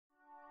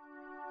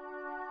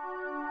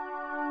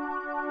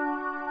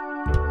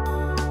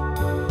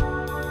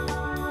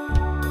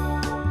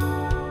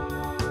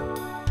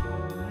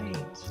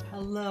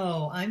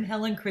I'm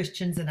Helen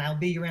Christians, and I'll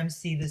be your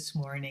MC this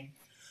morning.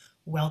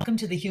 Welcome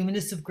to the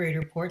Humanists of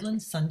Greater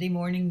Portland Sunday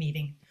morning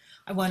meeting.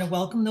 I want to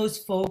welcome those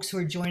folks who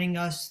are joining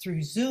us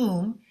through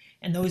Zoom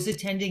and those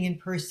attending in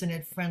person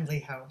at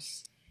Friendly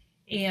House.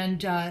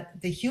 And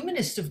the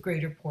Humanists of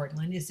Greater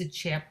Portland is a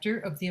chapter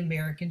of the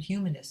American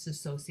Humanists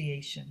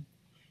Association.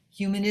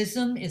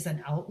 Humanism is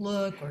an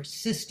outlook or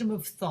system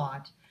of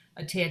thought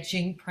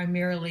attaching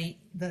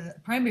the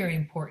primary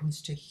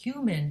importance to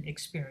human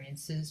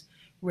experiences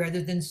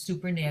rather than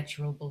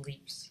supernatural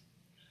beliefs.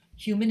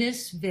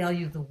 Humanists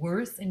value the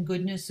worth and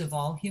goodness of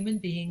all human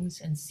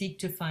beings and seek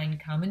to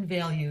find common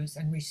values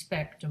and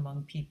respect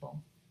among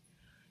people.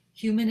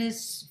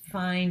 Humanists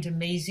find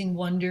amazing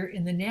wonder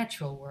in the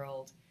natural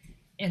world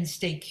and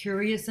stay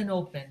curious and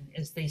open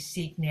as they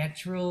seek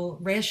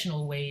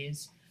rational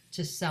ways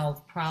to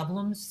solve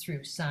problems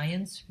through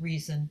science,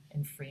 reason,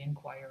 and free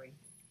inquiry.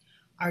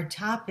 Our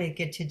topic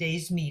at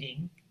today's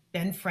meeting,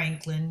 Ben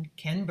Franklin,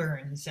 Ken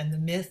Burns, and the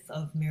myth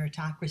of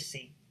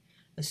meritocracy,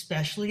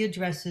 especially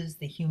addresses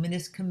the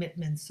humanist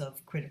commitments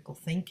of critical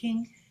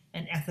thinking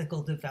and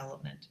ethical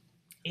development.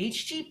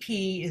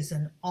 HGP is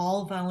an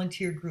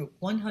all-volunteer group,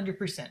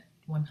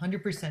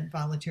 100%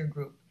 volunteer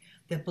group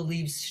that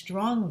believes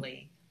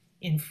strongly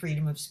in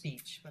freedom of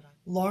speech.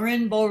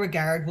 Lauren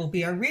Beauregard will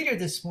be our reader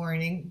this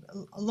morning.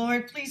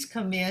 Lauren, please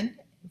come in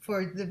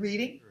for the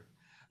reading.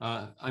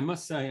 I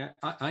must say,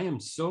 I am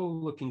so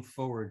looking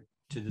forward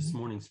to this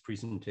morning's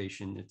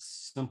presentation.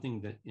 It's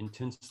something that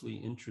intensely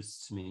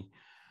interests me.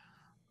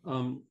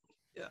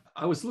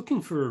 I was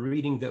looking for a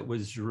reading that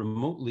was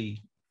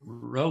remotely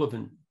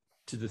relevant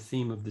to the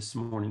theme of this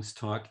morning's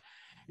talk,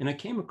 and I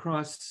came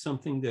across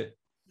something that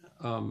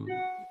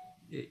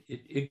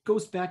it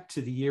goes back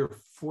to the year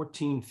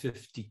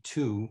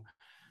 1452.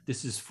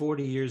 This is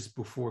 40 years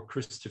before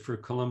Christopher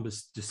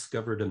Columbus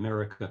discovered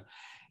America,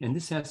 and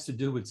this has to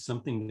do with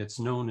something that's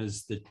known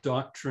as the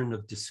doctrine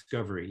of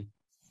discovery.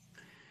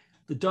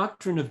 The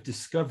doctrine of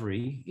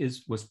discovery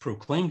was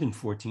proclaimed in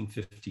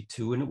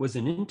 1452, and it was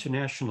an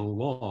international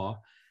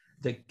law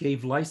that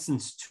gave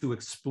license to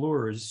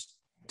explorers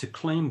to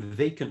claim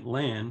vacant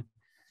land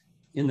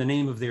in the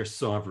name of their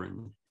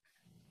sovereign.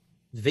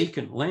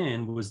 Vacant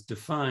land was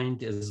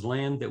defined as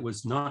land that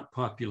was not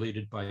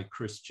populated by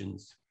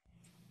Christians.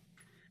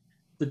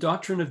 The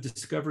doctrine of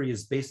discovery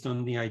is based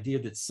on the idea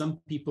that some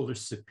people are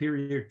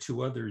superior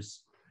to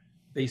others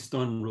based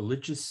on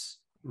religious,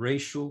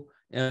 racial,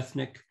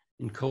 ethnic,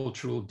 and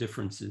cultural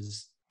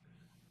differences.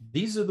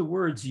 These are the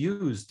words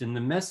used in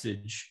the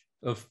message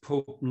of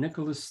Pope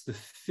Nicholas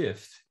V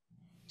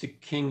to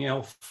King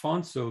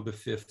Alfonso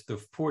V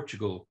of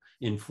Portugal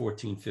in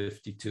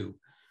 1452.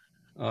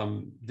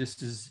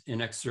 This is an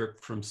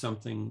excerpt from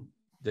something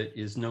that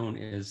is known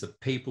as a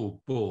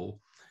papal bull,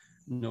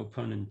 no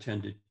pun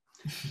intended.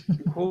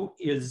 The quote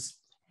is,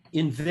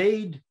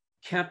 "Invade,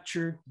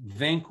 capture,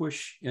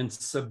 vanquish, and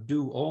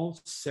subdue all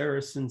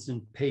Saracens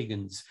and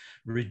pagans,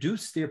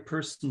 reduce their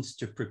persons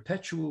to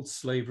perpetual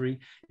slavery,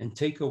 and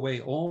take away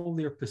all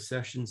their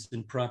possessions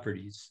and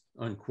properties,"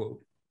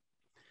 unquote.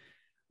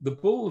 The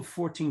bull of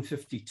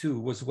 1452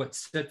 was what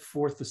set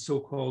forth the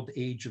so-called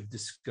Age of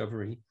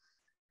Discovery.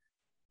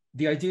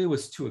 The idea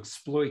was to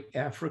exploit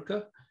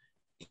Africa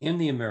and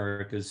the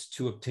Americas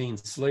to obtain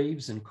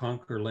slaves and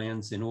conquer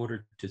lands in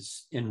order to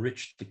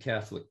enrich the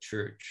Catholic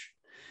Church.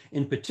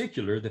 In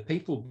particular, the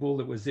papal bull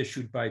that was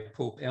issued by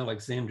Pope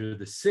Alexander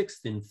VI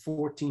in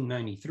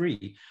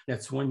 1493,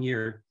 that's 1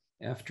 year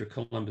after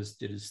Columbus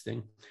did his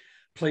thing,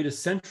 played a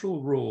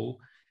central role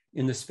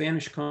in the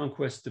Spanish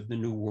conquest of the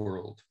New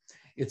World.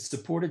 It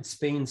supported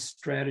Spain's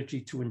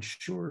strategy to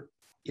ensure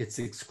its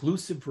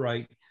exclusive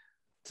right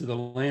to the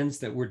lands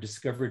that were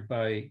discovered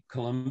by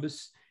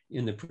Columbus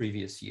in the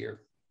previous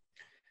year.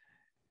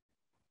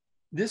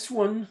 This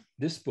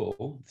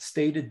bull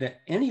stated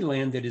that any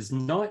land that is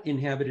not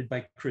inhabited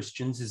by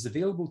Christians is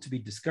available to be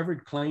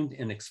discovered, claimed,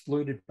 and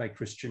exploited by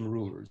Christian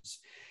rulers.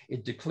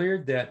 It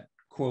declared that,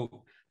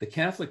 quote, "the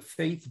Catholic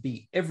faith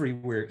be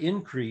everywhere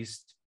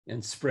increased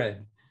and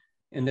spread,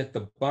 and that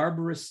the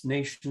barbarous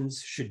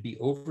nations should be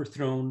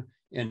overthrown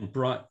and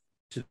brought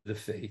to the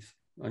faith,"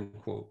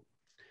 unquote.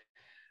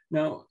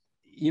 Now,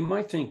 you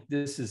might think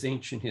this is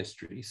ancient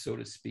history, so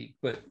to speak,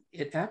 but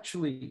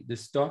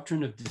this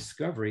doctrine of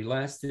discovery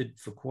lasted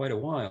for quite a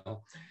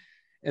while.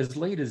 As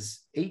late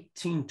as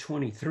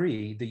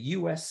 1823, the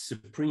US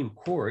Supreme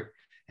Court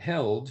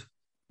held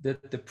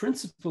that the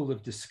principle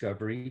of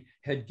discovery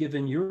had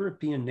given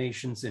European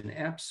nations an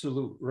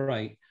absolute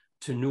right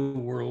to New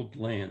World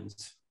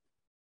lands.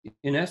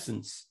 In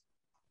essence,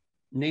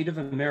 Native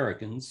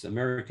Americans,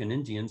 American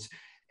Indians,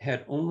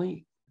 had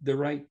only the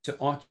right to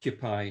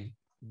occupy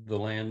the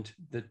land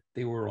that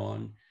they were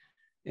on,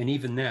 and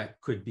even that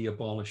could be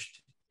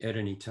abolished at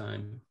any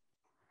time.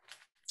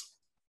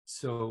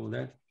 So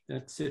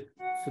that's it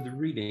for the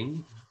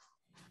reading.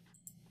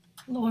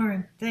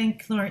 Lauren,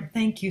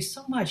 thank you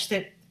so much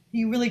that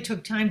you really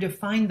took time to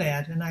find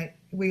that, and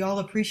we all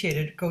appreciate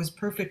it. It goes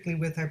perfectly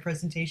with our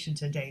presentation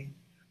today.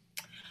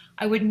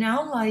 I would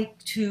now like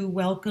to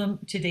welcome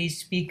today's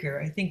speaker.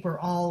 I think we're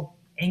all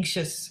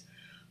anxious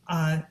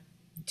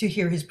to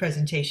hear his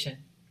presentation.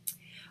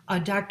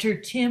 Dr.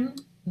 Tim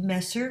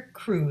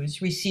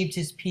Messer-Kruse received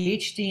his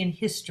Ph.D. in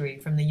history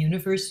from the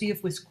University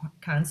of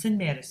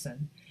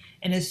Wisconsin-Madison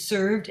and has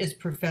served as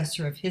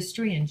professor of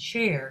history and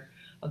chair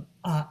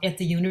at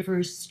the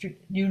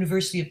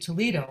University of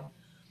Toledo,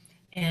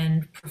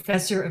 and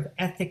professor of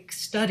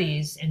ethics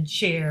studies and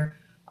chair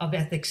of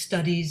ethics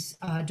studies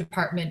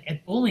department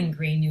at Bowling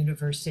Green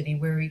University,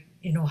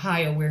 in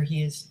Ohio, where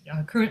he is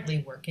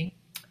currently working.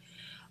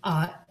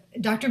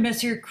 Dr.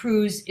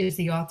 Messer-Kruse is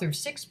the author of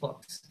 6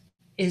 books.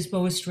 His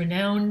most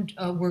renowned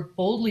work,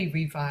 Boldly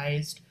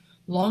Revised,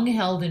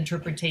 long-held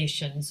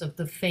interpretations of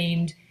the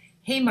famed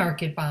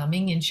Haymarket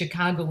bombing in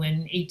Chicago in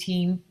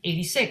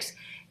 1886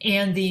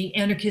 and the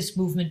anarchist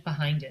movement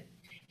behind it.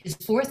 His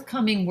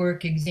forthcoming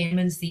work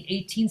examines the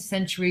 18th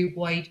century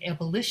white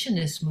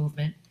abolitionist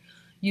movement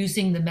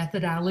using the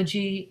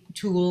methodology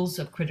tools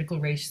of critical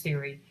race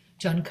theory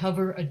to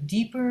uncover a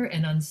deeper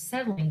and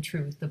unsettling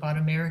truth about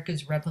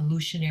America's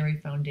revolutionary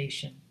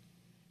foundations.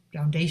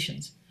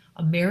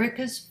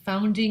 America's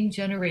founding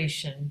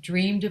generation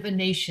dreamed of a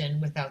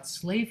nation without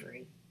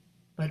slavery,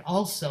 but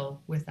also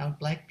without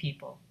Black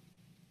people.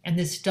 And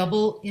this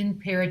double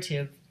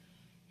imperative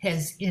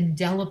has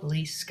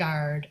indelibly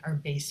scarred our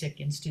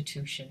basic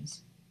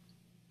institutions.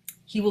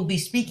 He will be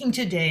speaking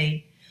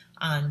today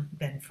on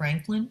Ben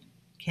Franklin,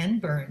 Ken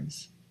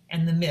Burns,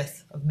 and the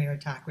myth of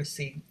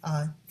meritocracy.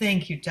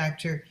 Thank you,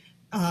 Dr.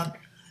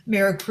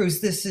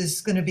 Messer-Kruse. This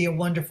is going to be a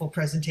wonderful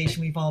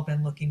presentation we've all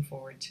been looking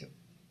forward to.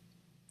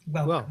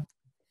 Welcome.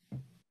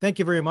 Well, thank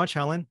you very much,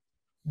 Helen.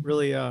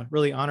 Really,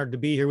 really honored to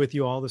be here with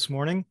you all this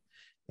morning.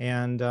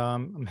 And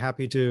I'm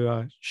happy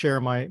to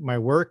share my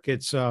work.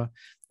 It's,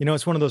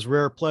 it's one of those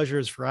rare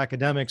pleasures for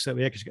academics that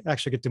we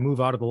actually get to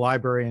move out of the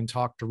library and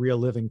talk to real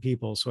living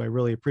people. So I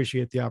really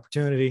appreciate the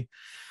opportunity.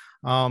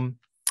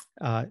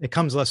 It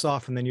comes less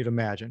often than you'd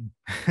imagine.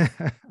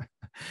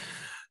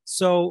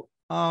 So,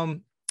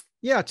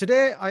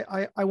 today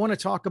I want to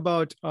talk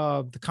about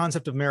the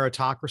concept of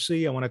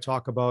meritocracy. I want to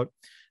talk about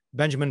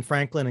Benjamin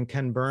Franklin and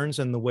Ken Burns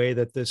and the way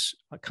that this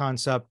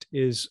concept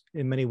is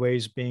in many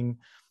ways being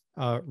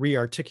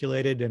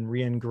re-articulated and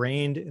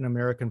re-ingrained in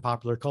American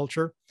popular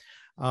culture.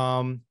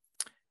 I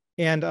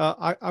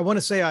want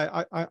to say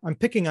I'm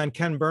picking on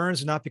Ken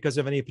Burns, not because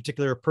of any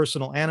particular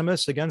personal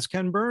animus against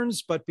Ken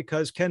Burns, but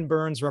because Ken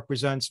Burns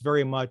represents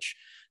very much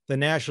the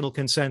national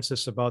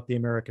consensus about the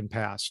American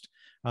past.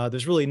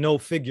 There's really no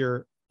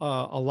figure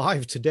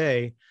alive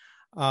today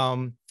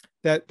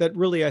that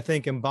really, I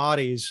think,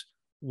 embodies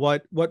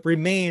what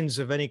remains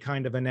of any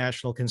kind of a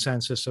national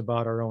consensus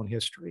about our own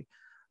history.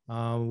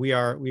 We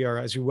are,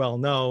 as you well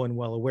know and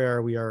well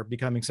aware, we are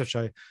becoming such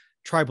a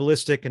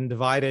tribalistic and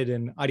divided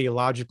and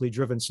ideologically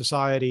driven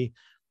society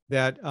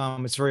that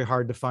it's very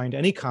hard to find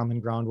any common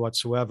ground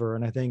whatsoever.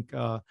 And I think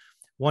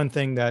one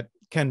thing that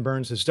Ken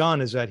Burns has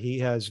done is that he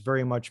has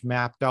very much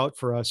mapped out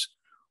for us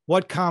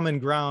what common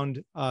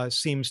ground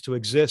seems to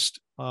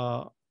exist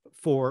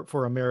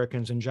for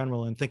Americans in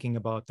general in thinking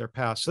about their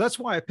past. So that's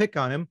why I pick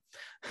on him,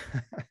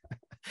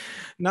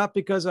 not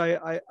because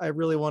I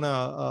really want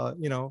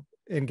to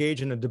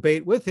engage in a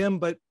debate with him,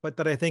 but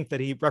that I think that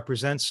he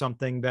represents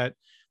something that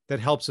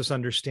helps us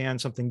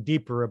understand something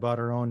deeper about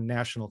our own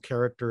national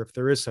character, if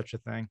there is such a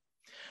thing.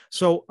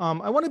 So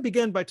I want to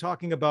begin by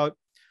talking about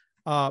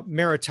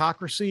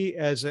meritocracy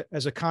as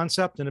a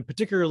concept, and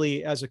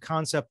particularly as a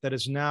concept that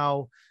is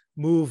now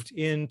moved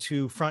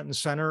into front and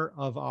center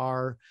of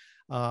our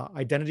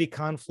identity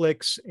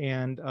conflicts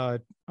and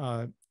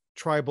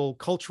tribal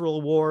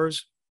cultural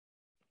wars.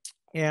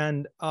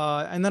 And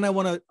then I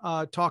want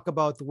to talk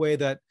about the way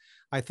that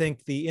I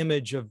think the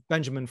image of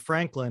Benjamin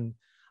Franklin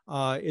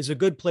is a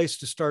good place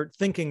to start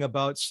thinking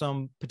about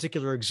some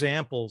particular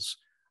examples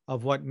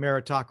of what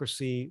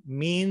meritocracy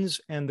means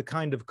and the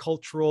kind of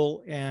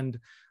cultural and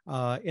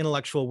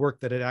intellectual work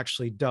that it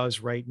actually does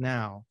right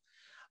now.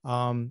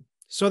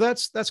 So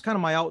that's kind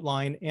of my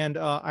outline. And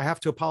I have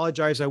to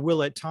apologize. I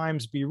will at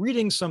times be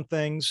reading some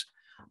things.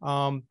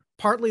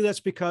 Partly that's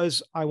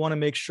because I want to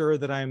make sure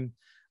that I'm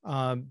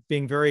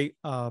being very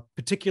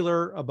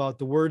particular about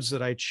the words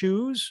that I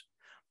choose.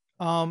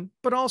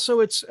 But also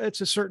it's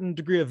a certain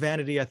degree of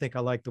vanity. I think I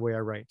like the way I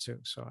write too.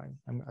 So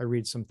I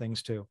read some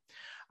things too.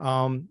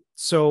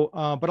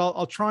 But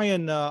I'll try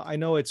and, I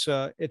know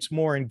it's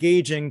more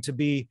engaging to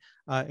be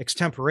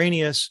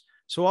extemporaneous.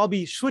 So I'll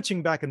be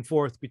switching back and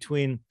forth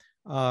between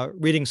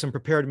reading some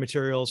prepared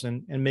materials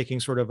and making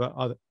sort of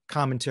a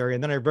commentary.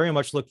 And then I very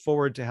much look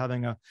forward to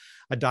having a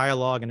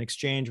dialogue and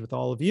exchange with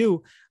all of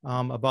you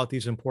about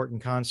these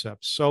important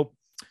concepts.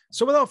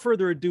 So without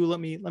further ado, let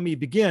me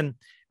begin.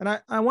 And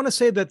I want to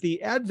say that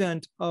the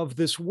advent of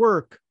this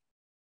work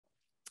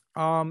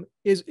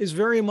is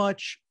very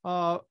much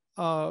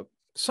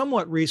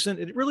somewhat recent.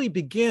 It really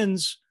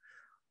begins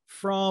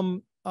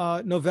from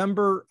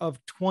November of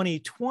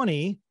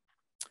 2020,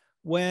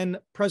 when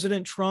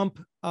President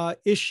Trump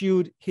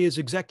issued his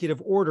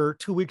executive order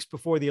 2 weeks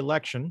before the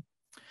election,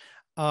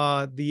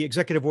 the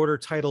executive order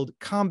titled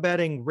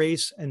Combating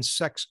Race and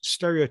Sex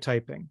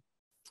Stereotyping.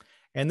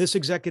 And this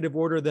executive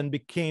order then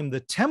became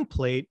the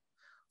template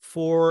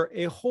for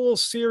a whole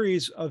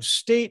series of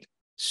state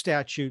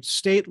statutes,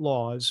 state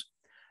laws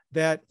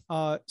that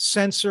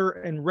censor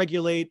and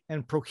regulate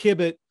and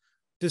prohibit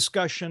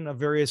discussion of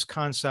various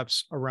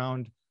concepts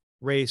around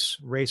race,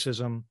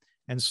 racism,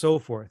 and so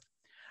forth.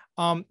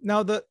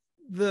 Now,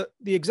 the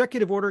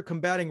executive order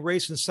combating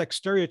race and sex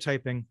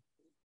stereotyping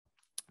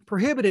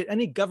prohibited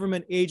any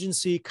government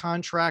agency,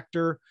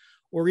 contractor,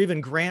 or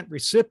even grant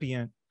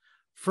recipient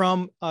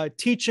from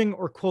teaching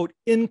or, quote,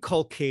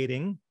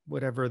 inculcating,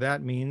 whatever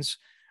that means,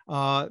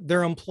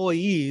 their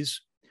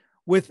employees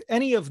with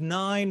any of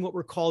 9 what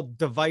were called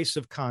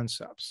divisive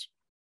concepts.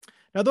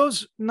 Now,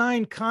 those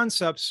 9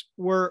 concepts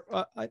were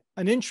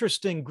an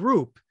interesting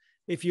group.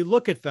 If you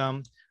look at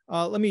them,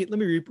 let me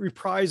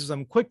reprise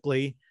them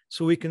quickly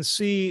so we can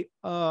see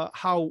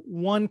how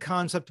one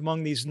concept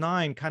among these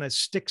 9 kind of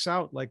sticks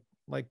out like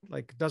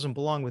it doesn't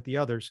belong with the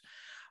others.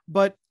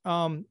 But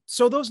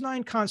so those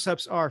 9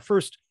 concepts are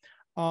first,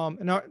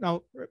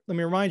 now let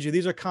me remind you,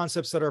 these are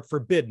concepts that are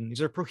forbidden.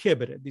 These are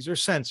prohibited. These are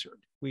censored.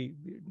 We're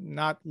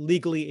not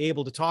legally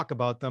able to talk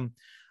about them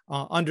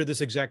under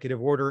this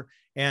executive order,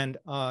 and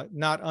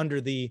not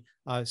under the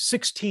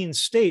 16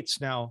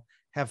 states now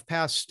have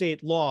passed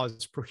state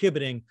laws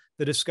prohibiting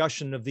the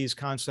discussion of these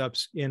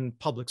concepts in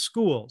public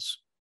schools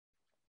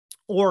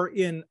or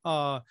in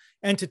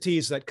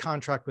entities that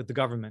contract with the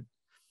government.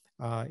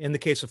 In the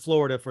case of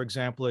Florida, for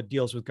example, it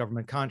deals with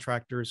government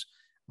contractors.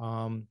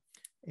 And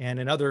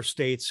in other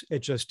states, it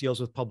just deals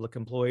with public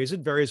employees. It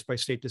varies by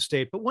state to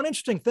state. But one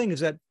interesting thing is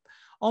that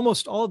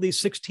almost all of these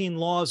 16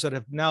 laws that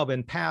have now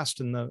been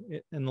passed in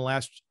the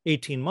last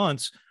 18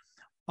 months,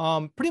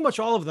 pretty much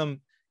all of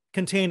them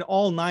contain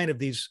all 9 of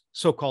these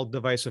so-called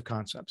divisive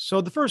concepts.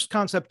 So the first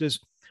concept is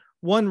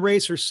one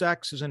race or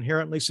sex is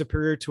inherently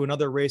superior to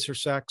another race or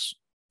sex.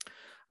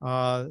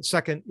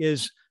 Second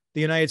is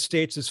the United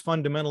States is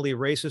fundamentally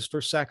racist or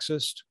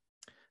sexist.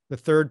 The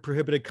third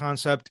prohibited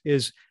concept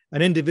is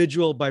an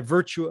individual by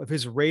virtue of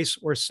his race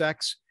or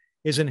sex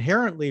is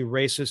inherently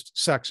racist,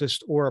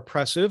 sexist, or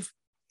oppressive,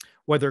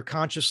 whether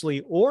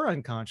consciously or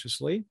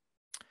unconsciously.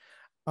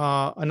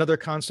 Another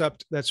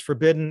concept that's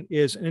forbidden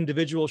is an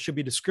individual should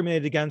be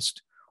discriminated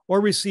against or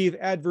receive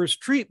adverse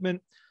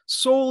treatment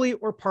solely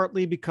or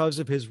partly because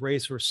of his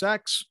race or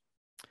sex.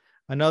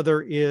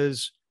 Another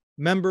is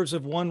members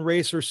of one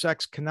race or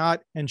sex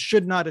cannot and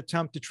should not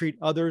attempt to treat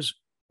others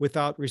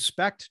without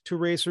respect to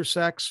race or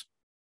sex.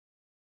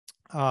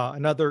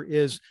 Another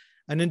is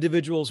an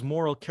individual's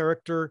moral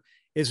character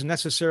is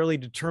necessarily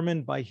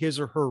determined by his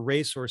or her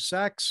race or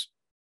sex.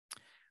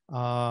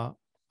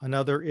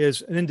 Another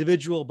is an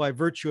individual by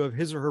virtue of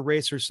his or her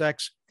race or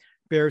sex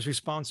bears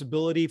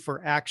responsibility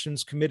for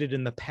actions committed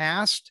in the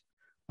past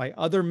by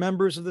other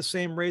members of the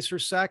same race or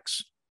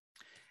sex.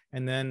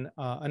 And then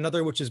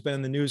another, which has been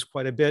in the news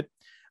quite a bit,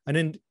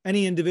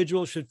 any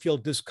individual should feel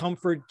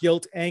discomfort,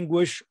 guilt,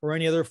 anguish, or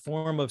any other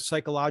form of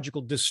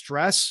psychological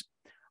distress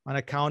on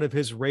account of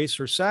his race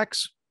or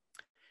sex.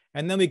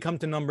 And then we come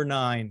to number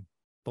 9,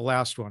 the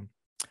last one.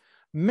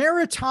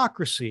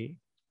 Meritocracy,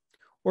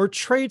 or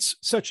traits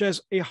such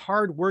as a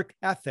hard work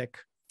ethic,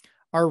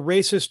 are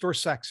racist or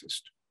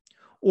sexist,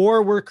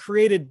 or were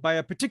created by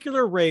a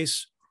particular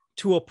race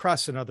to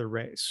oppress another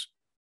race.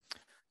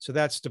 So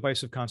that's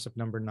divisive concept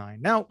number 9.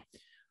 Now,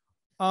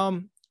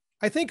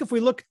 I think if we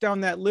look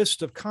down that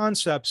list of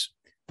concepts,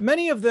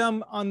 many of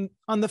them on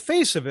the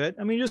face of it,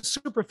 I mean, just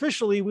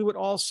superficially, we would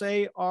all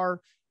say are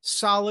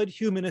solid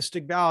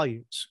humanistic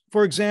values.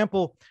 For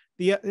example,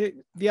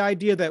 the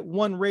idea that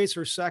one race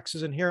or sex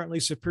is inherently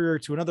superior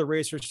to another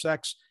race or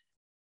sex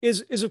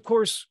is of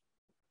course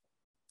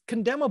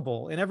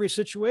condemnable in every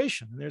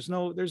situation. There's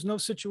no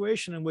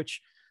situation in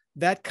which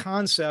that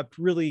concept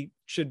really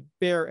should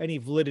bear any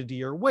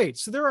validity or weight.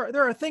 So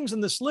there are things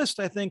in this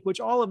list, I think, which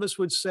all of us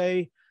would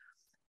say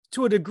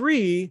to a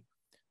degree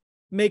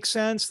make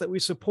sense, that we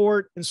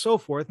support and so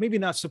forth. Maybe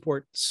not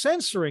support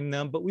censoring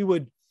them, but we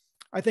would,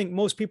 I think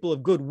most people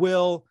of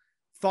goodwill,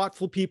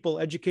 thoughtful people,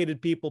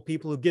 educated people,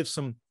 people who give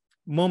some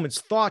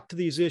moments thought to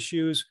these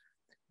issues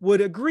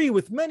would agree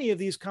with many of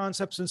these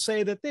concepts and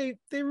say that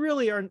they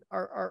really are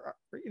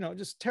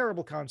just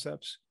terrible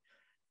concepts.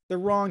 They're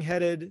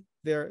wrong-headed.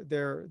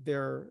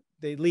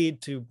 They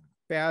lead to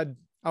bad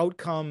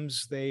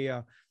outcomes. They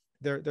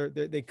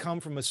come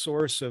from a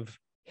source of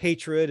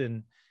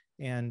hatred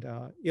and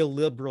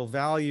illiberal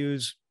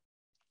values.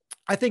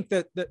 I think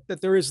that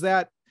there is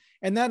that,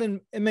 and that in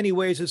many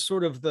ways is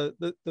sort of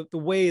the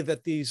way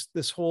that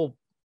this whole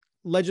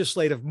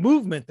legislative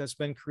movement that's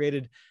been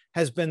created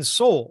has been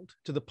sold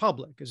to the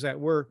public, is that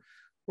we're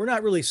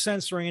not really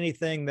censoring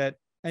anything that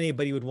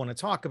anybody would want to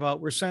talk about.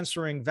 We're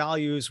censoring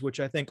values, which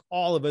I think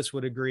all of us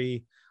would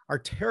agree are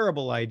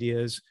terrible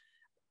ideas,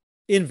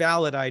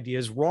 invalid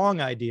ideas,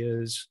 wrong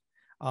ideas,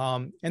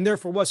 and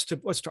therefore what's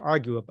to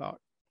argue about?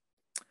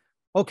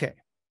 Okay,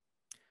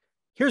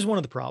 here's one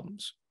of the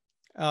problems.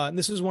 And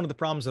this is one of the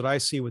problems that I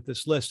see with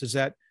this list, is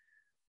that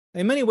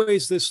in many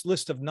ways, this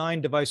list of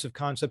 9 divisive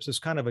concepts is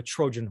kind of a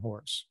Trojan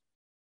horse.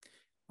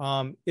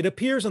 It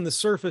appears on the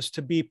surface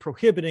to be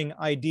prohibiting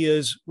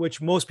ideas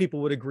which most people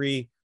would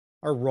agree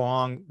are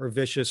wrong or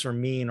vicious or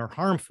mean or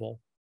harmful.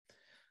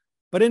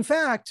 But in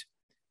fact,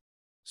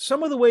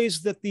 some of the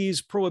ways that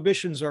these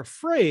prohibitions are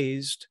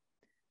phrased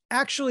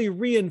actually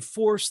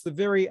reinforce the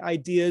very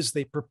ideas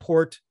they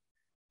purport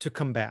to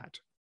combat.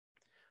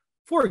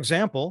 For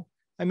example,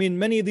 I mean,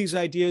 many of these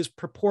ideas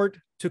purport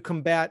to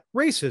combat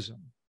racism.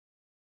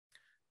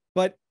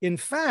 But in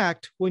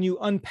fact, when you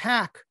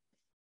unpack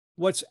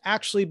what's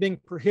actually being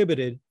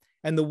prohibited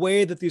and the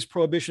way that these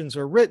prohibitions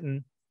are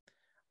written,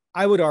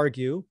 I would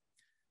argue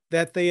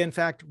that they in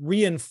fact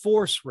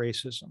reinforce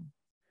racism.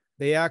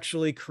 They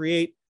actually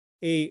create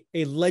a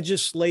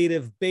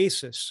legislative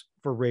basis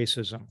for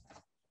racism.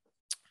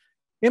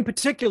 In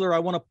particular, I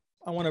want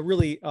to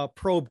really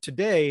probe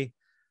today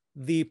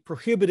the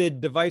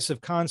prohibited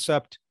divisive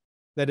concept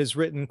that is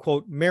written,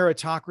 quote,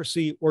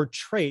 meritocracy or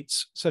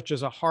traits such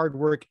as a hard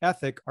work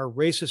ethic are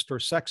racist or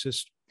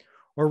sexist,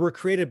 or were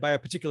created by a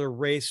particular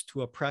race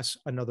to oppress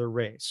another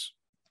race.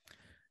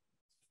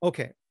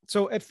 Okay,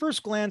 so at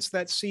first glance,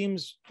 that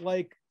seems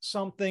like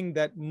something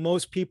that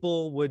most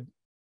people would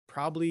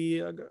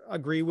probably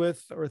agree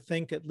with, or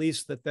think at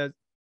least that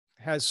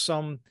has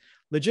some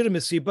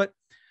legitimacy. But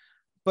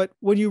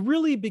when you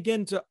really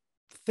begin to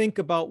think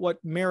about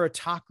what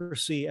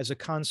meritocracy as a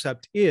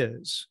concept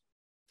is,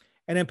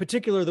 and in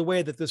particular, the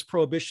way that this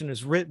prohibition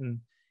is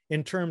written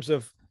in terms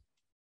of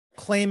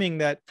claiming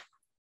that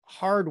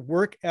hard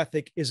work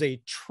ethic is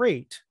a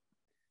trait,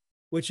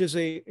 which is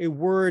a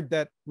word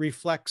that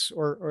reflects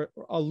or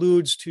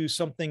alludes to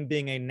something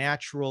being a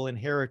natural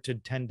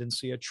inherited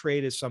tendency. A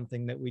trait is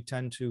something that we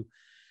tend to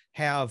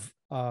have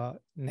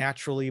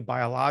naturally,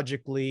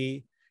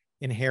 biologically,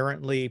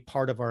 inherently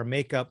part of our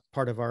makeup,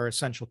 part of our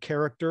essential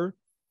character.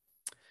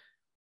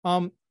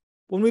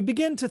 When we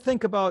begin to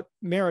think about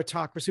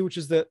meritocracy, which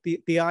is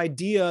the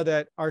idea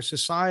that our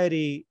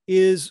society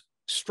is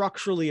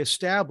structurally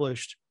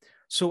established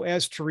so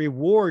as to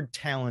reward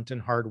talent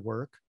and hard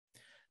work,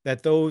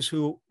 that those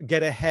who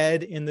get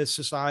ahead in this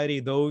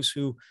society, those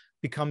who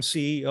become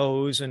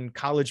CEOs and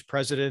college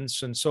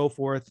presidents and so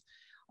forth,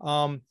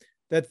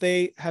 that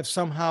they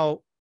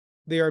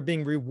are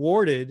being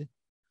rewarded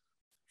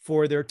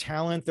for their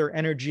talent, their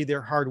energy,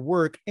 their hard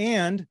work,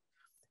 and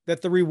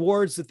that the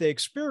rewards that they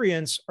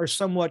experience are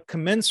somewhat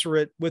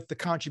commensurate with the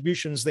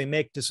contributions they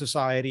make to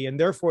society, and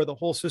therefore the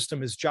whole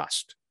system is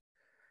just,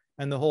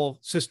 and the whole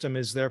system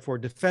is therefore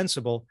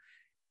defensible,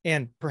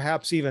 and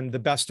perhaps even the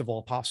best of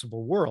all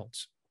possible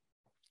worlds.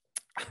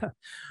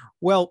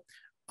 Well,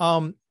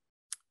 I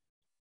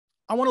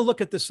want to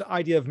look at this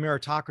idea of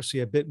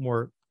meritocracy a bit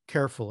more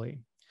carefully.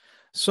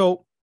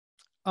 So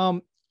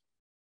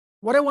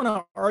what I want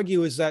to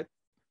argue is that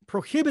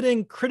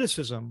prohibiting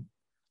criticism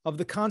of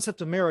the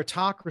concept of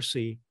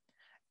meritocracy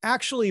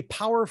actually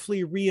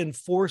powerfully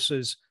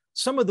reinforces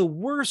some of the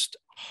worst,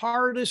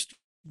 hardest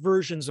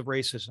versions of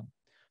racism.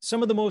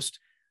 Some of the most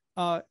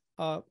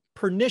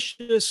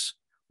pernicious,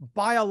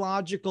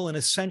 biological, and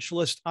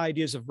essentialist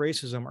ideas of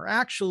racism are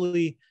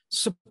actually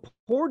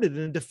supported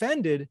and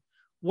defended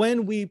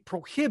when we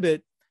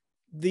prohibit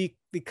the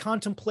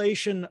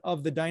contemplation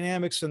of the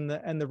dynamics and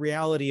the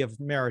reality of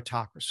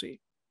meritocracy.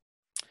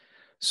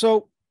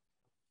 So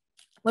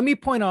let me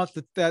point out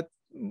that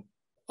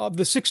of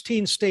the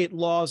 16 state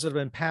laws that have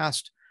been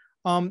passed,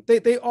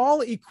 they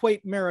all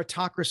equate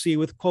meritocracy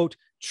with, quote,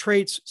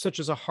 traits such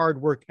as a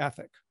hard work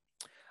ethic.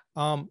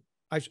 I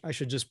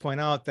should just point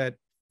out that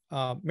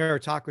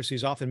meritocracy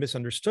is often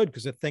misunderstood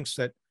because it thinks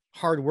that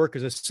hard work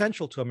is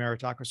essential to a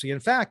meritocracy. In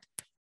fact,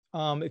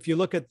 if you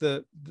look at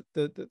the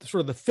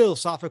sort of the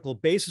philosophical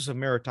basis of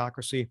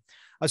meritocracy,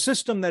 a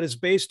system that is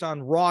based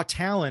on raw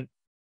talent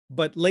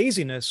but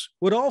laziness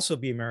would also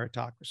be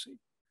meritocracy.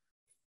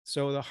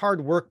 So the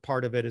hard work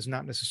part of it is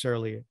not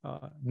necessarily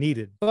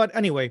needed. But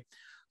anyway,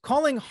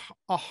 calling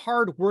a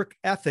hard work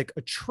ethic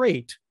a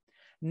trait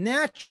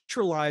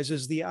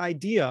naturalizes the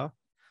idea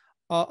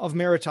of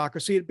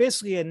meritocracy. It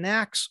basically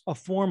enacts a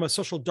form of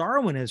social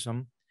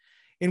Darwinism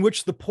in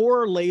which the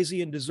poor are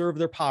lazy and deserve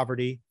their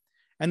poverty,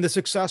 and the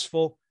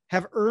successful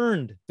have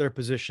earned their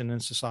position in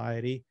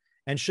society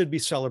and should be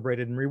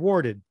celebrated and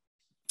rewarded.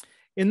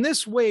 In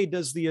this way,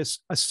 does the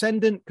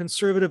ascendant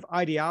conservative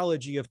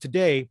ideology of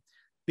today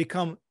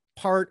become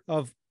part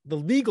of the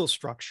legal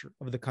structure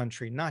of the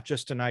country, not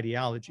just an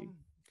ideology.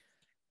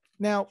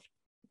 Now,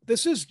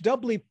 this is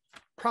doubly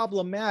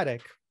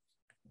problematic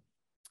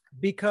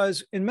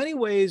because in many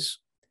ways,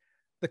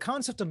 the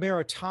concept of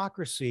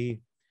meritocracy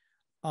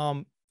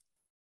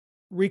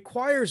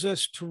requires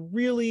us to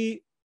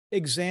really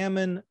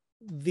examine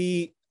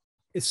the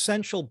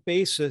essential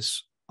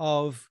basis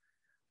of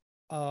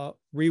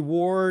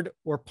reward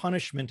or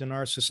punishment in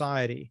our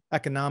society,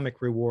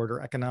 economic reward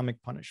or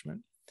economic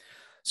punishment.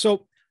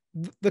 So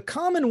the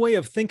common way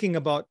of thinking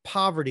about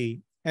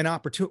poverty and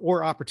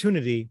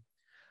opportunity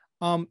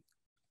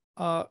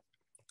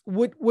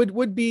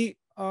would be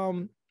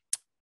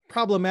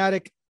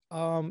problematic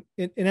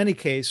in any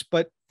case,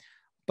 but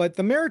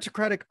the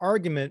meritocratic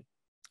argument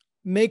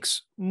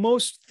makes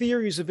most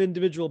theories of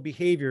individual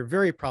behavior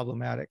very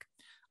problematic.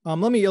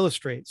 Let me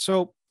illustrate.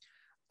 So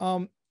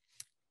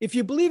if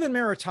you believe in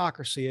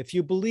meritocracy, if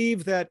you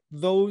believe that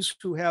those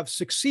who have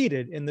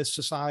succeeded in this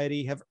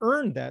society have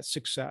earned that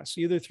success,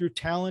 either through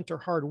talent or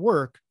hard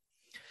work,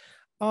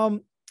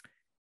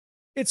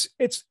 it's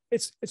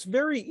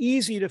very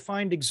easy to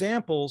find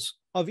examples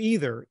of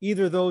either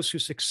those who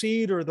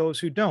succeed or those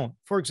who don't.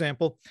 For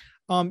example,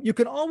 you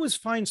can always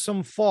find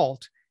some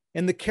fault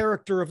in the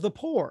character of the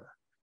poor.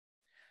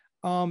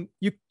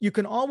 You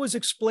can always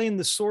explain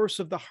the source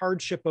of the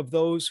hardship of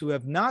those who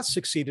have not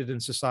succeeded in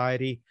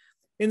society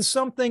in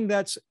something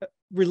that's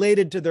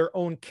related to their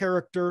own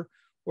character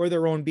or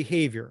their own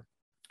behavior.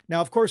 Now,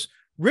 of course,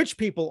 rich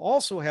people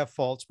also have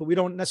faults, but we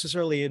don't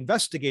necessarily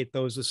investigate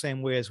those the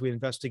same way as we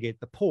investigate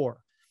the poor.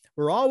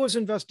 We're always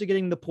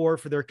investigating the poor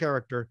for their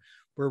character.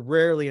 We're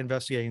rarely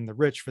investigating the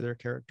rich for their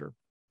character.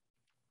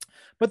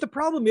 But the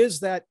problem is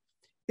that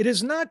it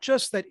is not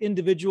just that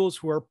individuals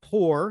who are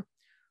poor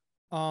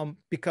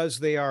because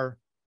they are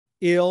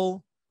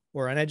ill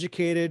or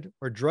uneducated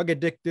or drug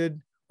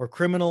addicted or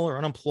criminal or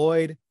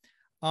unemployed.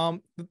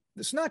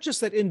 It's not just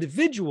that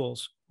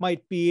individuals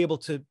might be able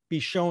to be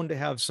shown to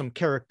have some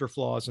character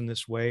flaws in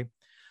this way,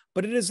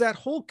 but it is that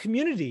whole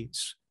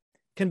communities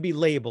can be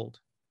labeled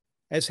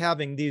as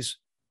having these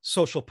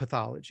social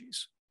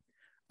pathologies.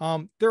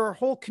 There are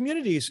whole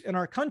communities in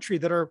our country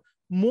that are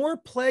more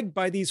plagued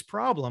by these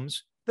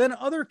problems than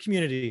other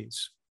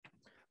communities.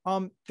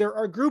 There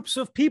are groups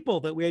of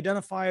people that we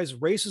identify as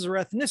races or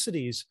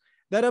ethnicities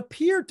that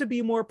appear to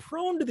be more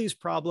prone to these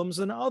problems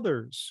than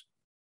others.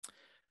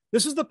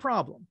 This is the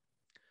problem.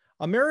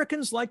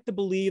 Americans like to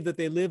believe that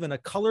they live in a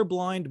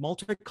colorblind,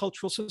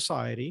 multicultural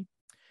society.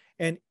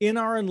 And in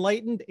our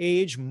enlightened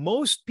age,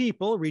 most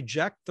people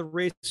reject the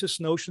racist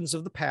notions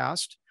of the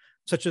past,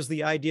 such as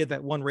the idea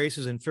that one race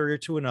is inferior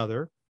to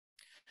another.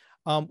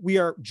 We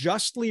are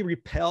justly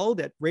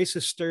repelled at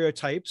racist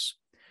stereotypes,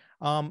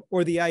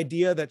 or the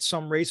idea that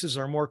some races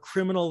are more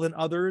criminal than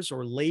others,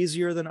 or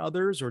lazier than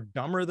others, or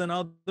dumber than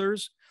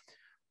others.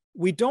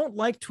 We don't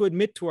like to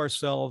admit to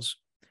ourselves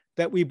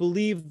that we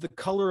believe the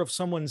color of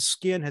someone's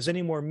skin has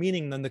any more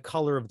meaning than the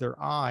color of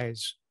their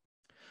eyes.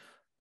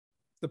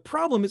 The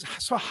problem is,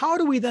 so how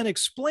do we then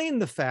explain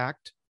the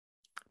fact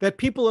that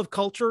people of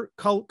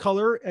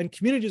color and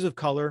communities of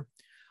color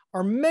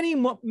are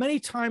many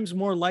times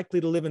more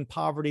likely to live in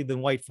poverty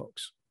than white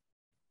folks?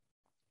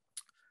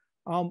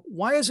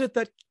 Why is it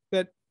that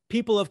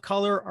people of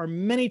color are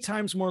many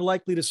times more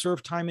likely to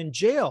serve time in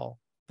jail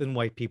than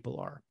white people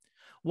are?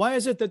 Why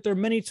is it that they're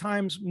many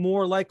times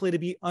more likely to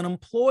be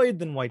unemployed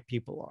than white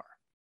people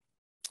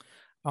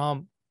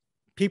are?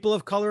 People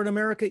of color in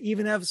America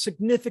even have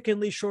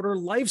significantly shorter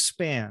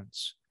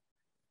lifespans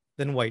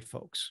than white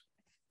folks.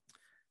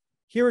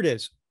 Here it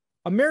is.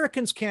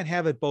 Americans can't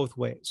have it both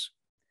ways.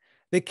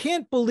 They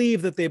can't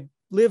believe that they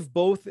live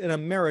both in a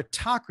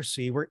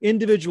meritocracy where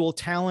individual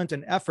talent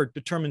and effort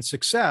determine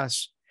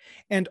success,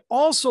 and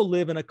also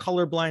live in a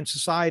colorblind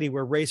society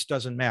where race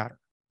doesn't matter.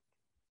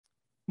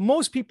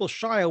 Most people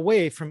shy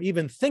away from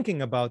even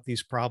thinking about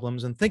these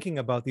problems and thinking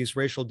about these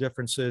racial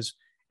differences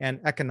and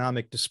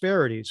economic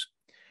disparities.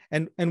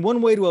 And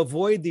one way to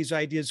avoid these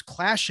ideas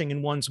clashing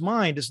in one's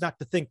mind is not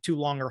to think too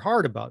long or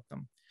hard about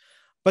them.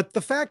 But the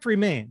fact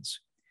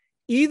remains,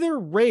 either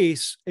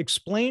race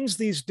explains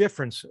these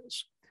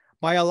differences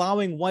by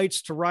allowing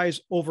whites to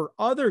rise over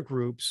other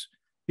groups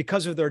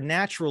because of their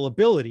natural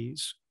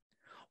abilities,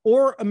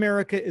 or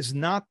America is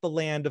not the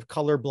land of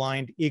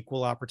colorblind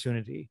equal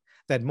opportunity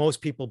that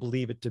most people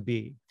believe it to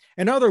be.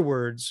 In other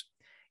words,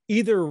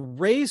 either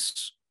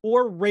race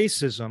or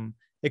racism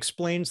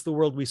explains the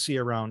world we see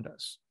around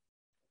us.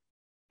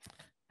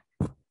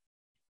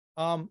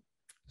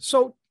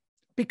 So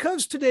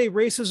because today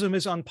racism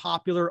is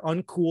unpopular,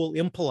 uncool,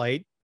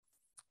 impolite,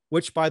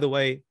 which, by the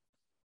way,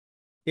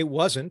 it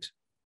wasn't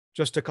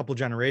just a couple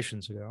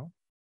generations ago,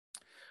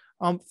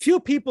 few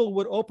people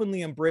would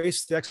openly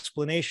embrace the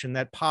explanation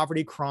that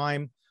poverty,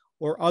 crime,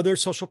 or other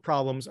social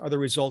problems are the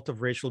result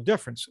of racial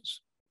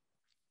differences.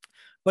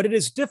 But it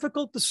is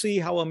difficult to see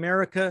how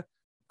America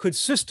could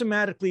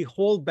systematically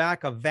hold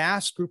back a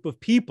vast group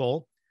of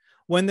people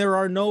when there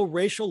are no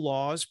racial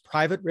laws,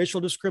 private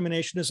racial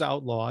discrimination is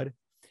outlawed,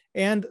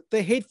 and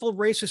the hateful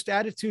racist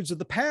attitudes of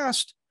the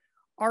past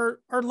are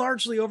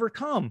largely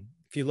overcome,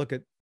 if you look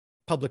at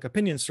public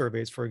opinion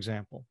surveys, for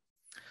example.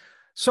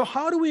 So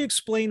how do we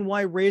explain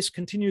why race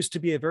continues to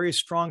be a very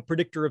strong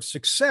predictor of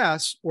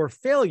success or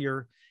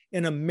failure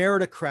in a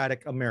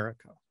meritocratic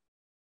America?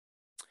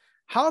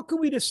 How can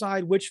we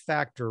decide which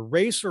factor,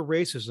 race or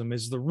racism,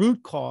 is the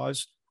root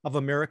cause of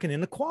American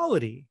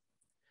inequality?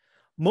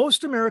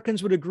 Most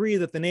Americans would agree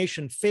that the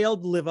nation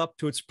failed to live up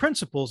to its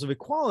principles of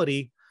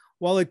equality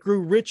while it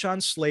grew rich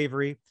on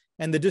slavery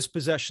and the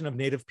dispossession of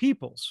native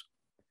peoples.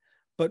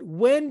 But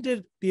when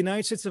did the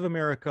United States of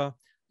America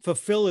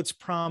fulfill its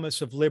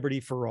promise of liberty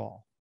for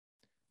all?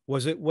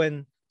 Was it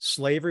when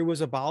slavery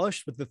was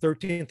abolished with the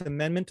 13th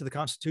Amendment to the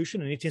Constitution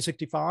in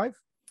 1865?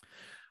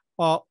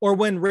 or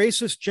when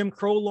racist Jim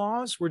Crow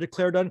laws were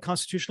declared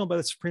unconstitutional by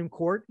the Supreme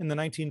Court in the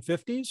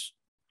 1950s?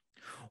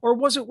 Or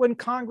was it when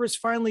Congress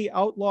finally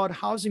outlawed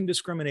housing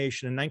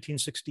discrimination in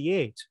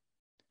 1968?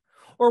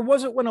 Or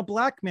was it when a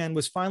Black man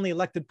was finally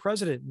elected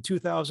president in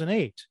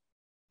 2008?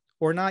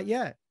 Or not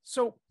yet?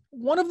 So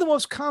one of the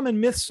most common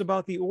myths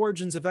about the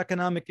origins of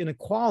economic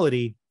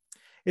inequality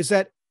is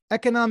that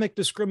economic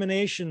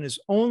discrimination is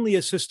only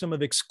a system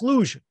of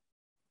exclusion.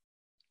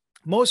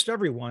 Most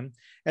everyone,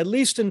 at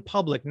least in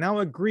public, now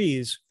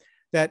agrees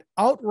that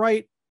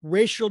outright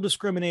racial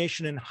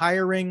discrimination in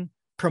hiring,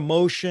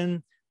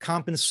 promotion,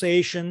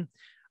 compensation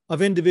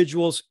of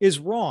individuals is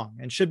wrong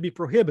and should be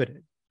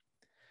prohibited.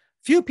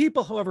 Few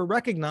people, however,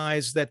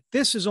 recognize that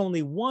this is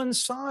only one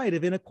side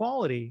of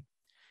inequality.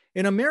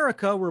 In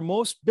America, where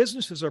most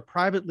businesses are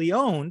privately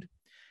owned,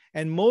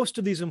 and most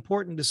of these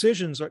important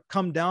decisions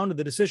come down to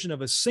the decision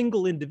of a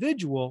single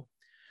individual,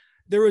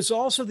 there is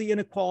also the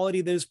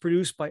inequality that is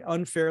produced by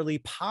unfairly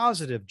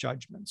positive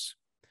judgments.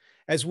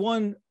 As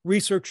one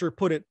researcher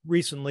put it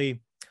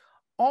recently,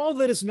 all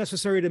that is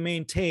necessary to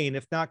maintain,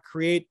 if not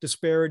create,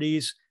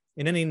 disparities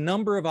in any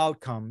number of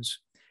outcomes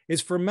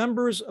is for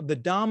members of the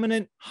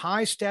dominant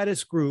high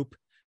status group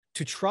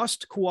to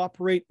trust,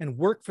 cooperate, and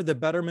work for the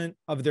betterment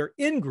of their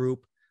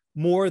in-group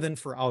more than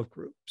for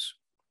out-groups.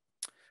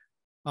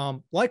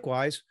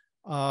 Likewise,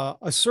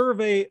 a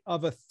survey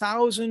of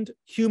 1,000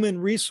 human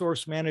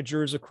resource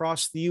managers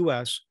across the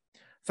US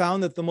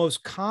found that the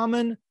most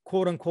common,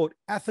 quote unquote,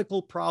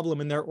 ethical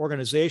problem in their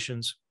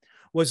organizations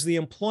was the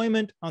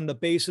employment on the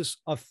basis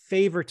of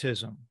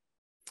favoritism.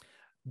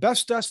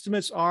 Best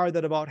estimates are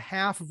that about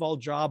half of all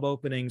job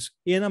openings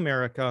in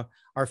America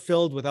are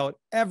filled without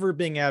ever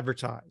being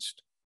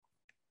advertised.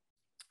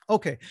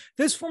 Okay,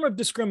 this form of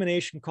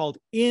discrimination called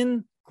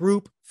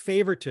in-group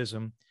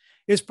favoritism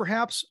is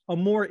perhaps a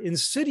more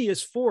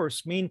insidious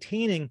force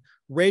maintaining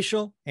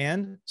racial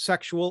and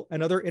sexual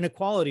and other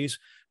inequalities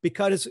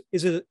because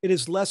it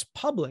is less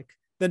public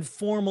than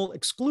formal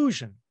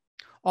exclusion,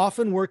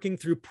 often working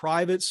through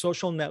private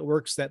social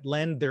networks that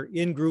lend their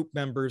in-group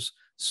members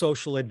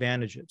social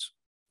advantages.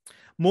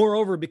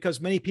 Moreover,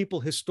 because many people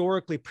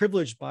historically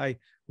privileged by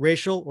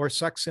racial or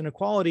sex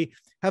inequality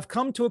have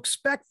come to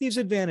expect these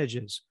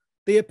advantages,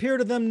 they appear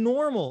to them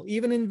normal,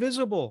 even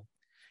invisible,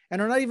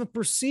 and are not even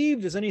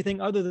perceived as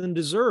anything other than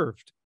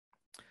deserved.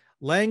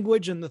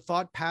 Language and the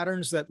thought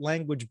patterns that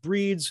language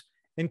breeds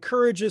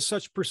encourages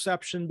such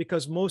perception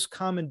because most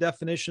common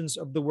definitions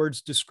of the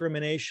words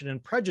discrimination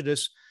and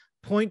prejudice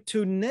point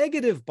to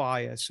negative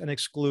bias and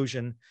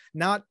exclusion,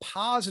 not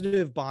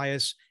positive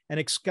bias and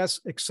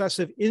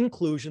excessive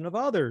inclusion of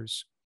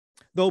others,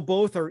 though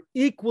both are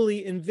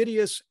equally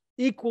invidious,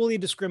 equally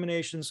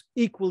discriminations,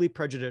 equally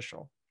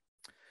prejudicial.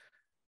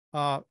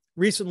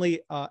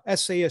 Recently,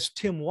 essayist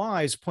Tim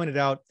Wise pointed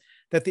out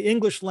that the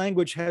English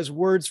language has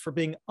words for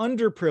being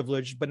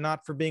underprivileged, but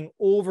not for being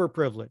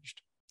overprivileged,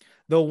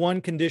 though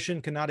one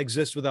condition cannot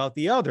exist without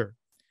the other.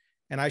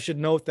 And I should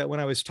note that when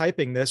I was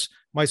typing this,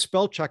 my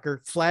spell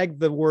checker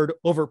flagged the word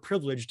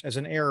overprivileged as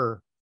an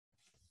error.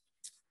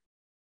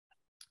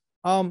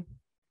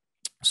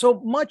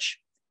 So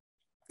much,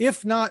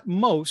 if not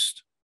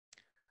most,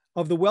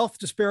 of the wealth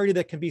disparity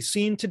that can be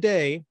seen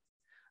today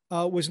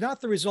was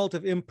not the result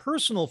of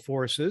impersonal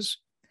forces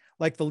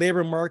like the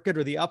labor market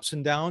or the ups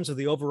and downs of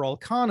the overall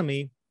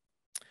economy,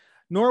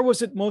 nor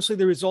was it mostly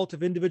the result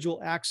of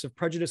individual acts of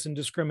prejudice and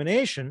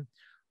discrimination.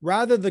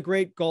 Rather, the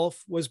great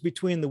gulf was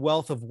between the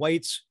wealth of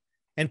whites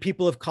and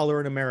people of color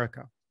in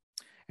America.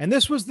 And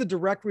this was the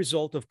direct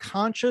result of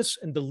conscious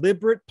and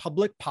deliberate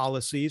public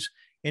policies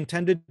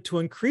intended to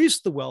increase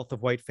the wealth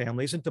of white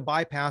families and to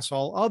bypass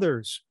all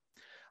others.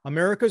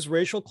 America's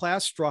racial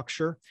class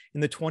structure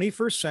in the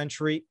 21st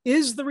century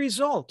is the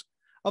result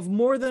of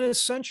more than a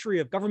century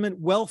of government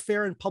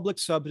welfare and public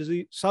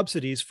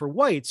subsidies for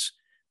whites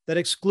that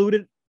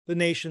excluded the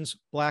nation's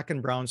Black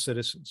and brown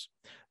citizens,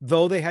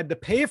 though they had to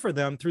pay for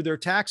them through their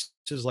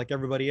taxes like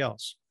everybody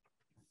else.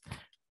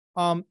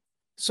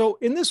 So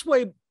in this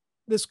way,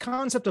 this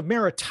concept of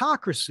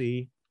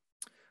meritocracy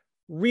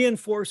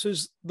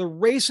reinforces the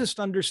racist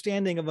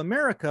understanding of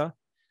America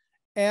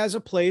as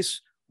a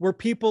place where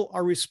people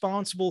are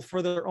responsible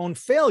for their own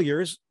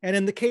failures. And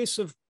in the case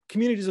of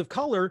communities of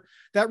color,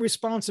 that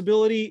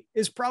responsibility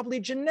is probably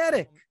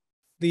genetic.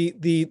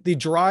 The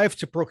drive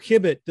to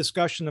prohibit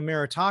discussion of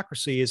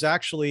meritocracy is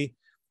actually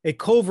a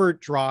covert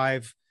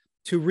drive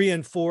to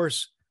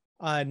reinforce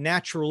a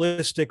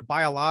naturalistic,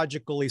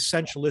 biological,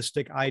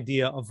 essentialistic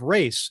idea of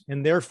race,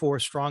 and therefore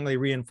strongly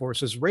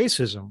reinforces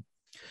racism.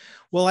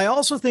 Well, I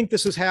also think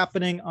this is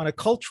happening on a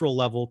cultural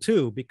level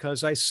too,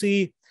 because I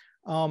see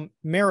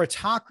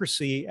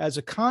meritocracy as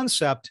a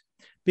concept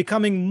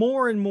becoming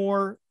more and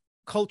more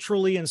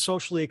culturally and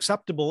socially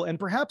acceptable, and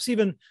perhaps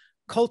even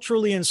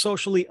culturally and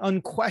socially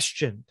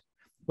unquestioned,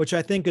 which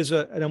I think is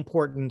an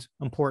important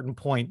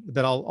point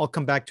that I'll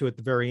come back to at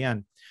the very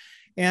end.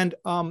 And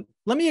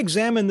let me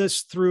examine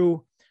this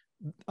through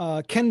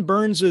Ken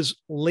Burns's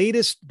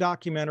latest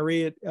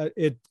documentary.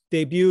 It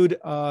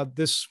debuted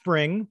this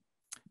spring,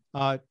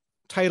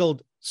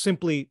 titled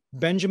simply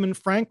Benjamin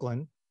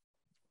Franklin.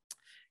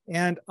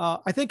 And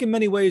I think in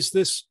many ways,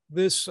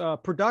 this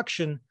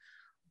production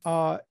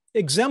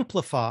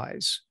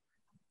exemplifies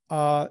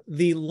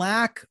the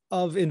lack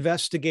of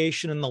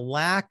investigation and the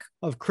lack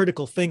of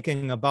critical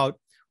thinking about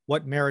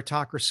what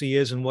meritocracy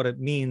is and what it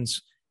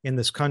means in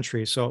this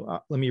country.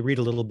 So let me read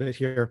a little bit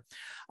here.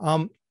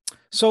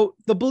 So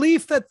the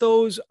belief that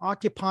those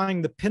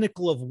occupying the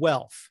pinnacle of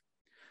wealth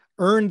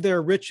earned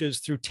their riches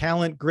through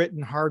talent, grit,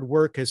 and hard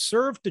work has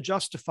served to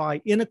justify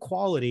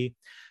inequality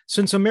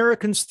since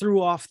Americans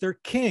threw off their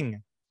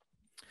king.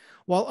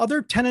 While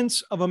other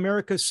tenets of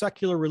America's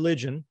secular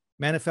religion,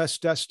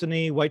 manifest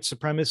destiny, white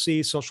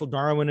supremacy, social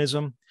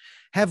Darwinism,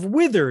 have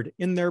withered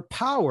in their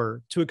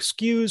power to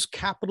excuse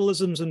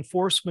capitalism's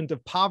enforcement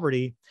of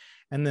poverty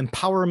and the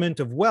empowerment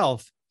of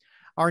wealth,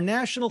 our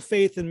national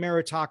faith in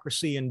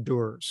meritocracy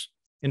endures.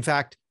 In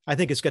fact, I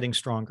think it's getting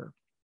stronger.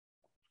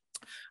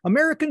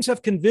 Americans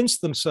have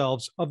convinced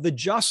themselves of the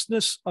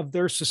justness of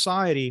their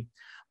society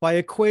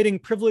by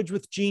equating privilege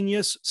with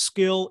genius,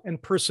 skill,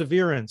 and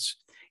perseverance,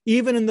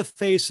 even in the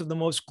face of the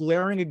most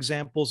glaring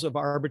examples of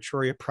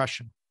arbitrary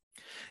oppression.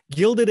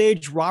 Gilded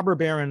Age robber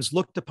barons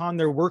looked upon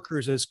their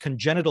workers as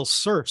congenital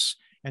serfs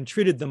and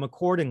treated them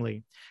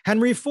accordingly.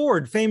 Henry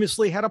Ford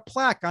famously had a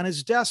plaque on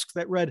his desk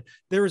that read,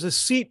 "There is a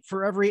seat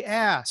for every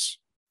ass."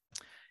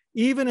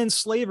 Even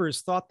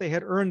enslavers thought they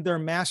had earned their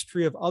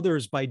mastery of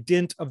others by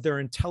dint of their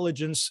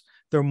intelligence,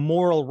 their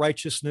moral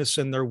righteousness,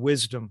 and their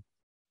wisdom.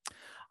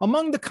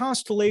 Among the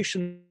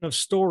constellation of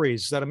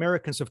stories that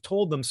Americans have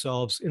told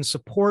themselves in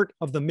support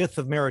of the myth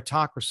of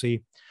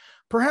meritocracy,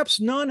 perhaps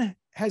none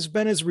has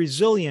been as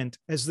resilient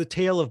as the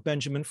tale of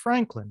Benjamin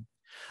Franklin,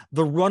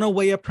 the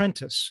runaway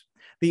apprentice,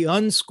 the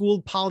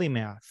unschooled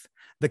polymath,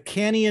 the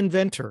canny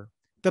inventor,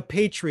 the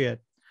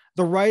patriot,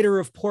 the writer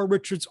of Poor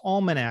Richard's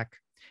Almanac,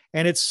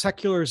 and its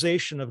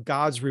secularization of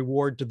God's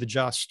reward to the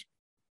just.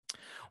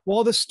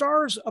 While the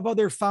stars of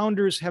other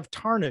founders have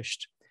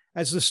tarnished,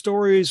 as the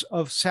stories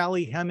of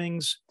Sally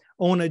Hemings,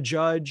 Ona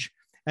Judge,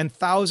 and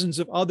thousands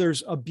of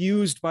others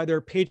abused by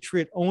their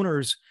patriot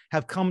owners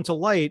have come to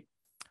light,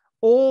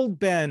 old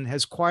Ben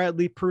has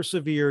quietly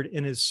persevered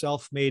in his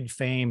self-made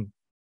fame.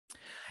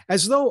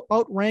 As though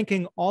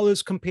outranking all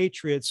his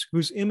compatriots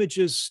whose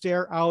images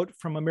stare out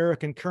from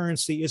American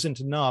currency isn't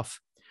enough,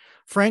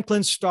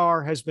 Franklin's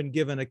star has been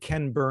given a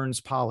Ken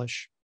Burns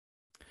polish.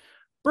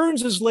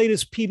 Burns's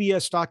latest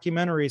PBS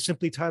documentary,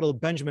 simply titled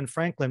Benjamin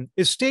Franklin,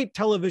 is state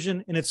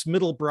television in its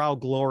middle-brow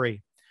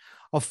glory.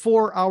 A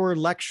 4-hour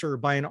lecture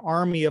by an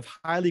army of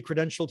highly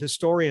credentialed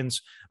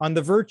historians on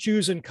the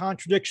virtues and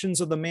contradictions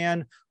of the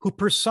man who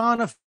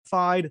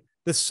personified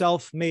the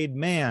self-made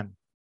man.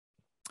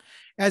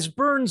 As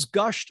Burns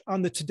gushed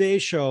on the Today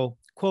Show,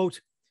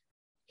 quote,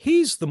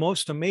 "He's the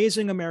most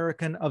amazing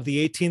American of the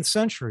 18th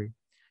century.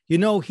 You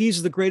know,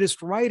 he's the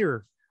greatest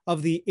writer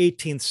of the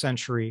 18th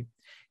century.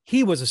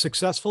 He was a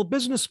successful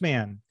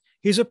businessman.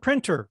 He's a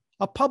printer,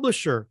 a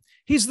publisher.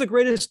 He's the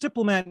greatest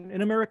diplomat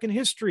in American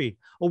history,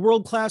 a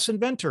world-class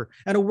inventor,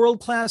 and a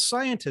world-class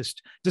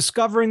scientist,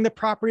 discovering the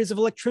properties of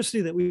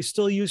electricity that we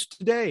still use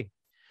today.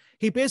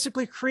 He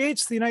basically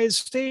creates the United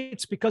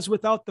States because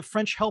without the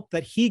French help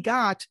that he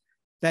got,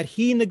 that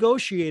he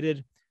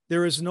negotiated,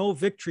 there is no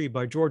victory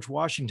by George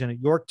Washington at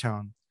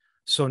Yorktown.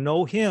 So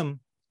know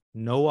him,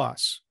 know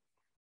us."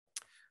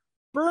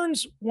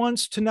 Burns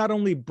wants to not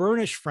only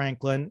burnish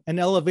Franklin and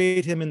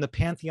elevate him in the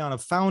pantheon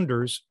of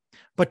founders,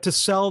 but to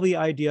sell the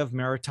idea of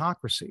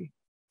meritocracy.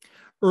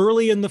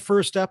 Early in the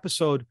first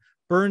episode,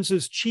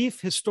 Burns's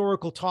chief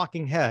historical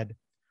talking head,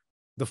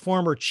 the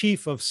former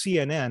chief of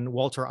CNN,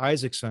 Walter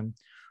Isaacson,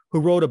 who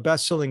wrote a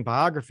best-selling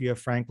biography of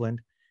Franklin,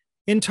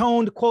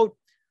 intoned, quote,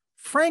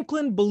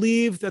 "Franklin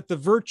believed that the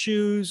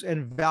virtues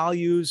and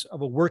values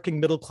of a working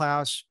middle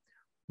class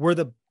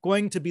were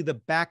going to be the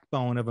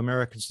backbone of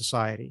American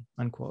society,"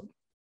 unquote.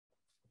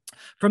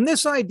 From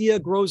this idea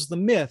grows the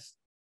myth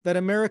that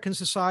American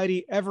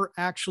society ever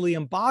actually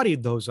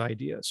embodied those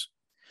ideas.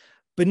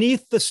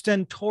 Beneath the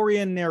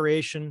stentorian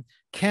narration,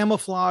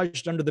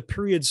 camouflaged under the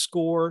period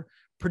score,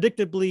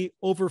 predictably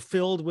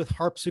overfilled with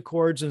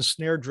harpsichords and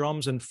snare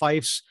drums and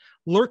fifes,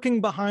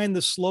 lurking behind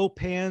the slow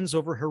pans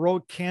over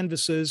heroic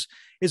canvases,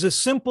 is a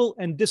simple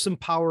and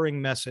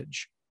disempowering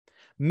message.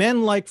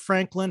 Men like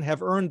Franklin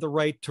have earned the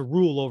right to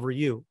rule over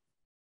you.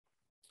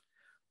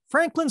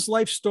 Franklin's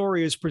life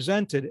story is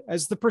presented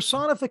as the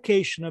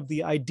personification of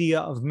the idea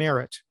of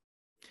merit.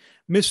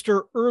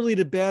 Mr. Early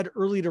to Bed,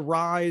 Early to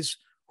Rise,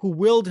 who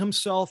willed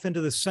himself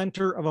into the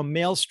center of a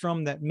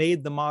maelstrom that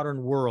made the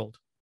modern world.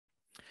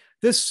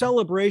 This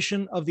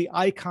celebration of the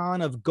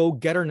icon of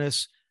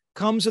go-getterness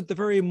comes at the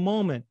very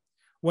moment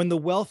when the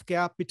wealth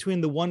gap between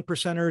the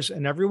 1%ers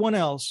and everyone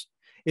else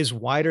is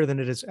wider than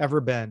it has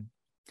ever been.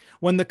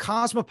 When the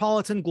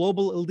cosmopolitan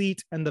global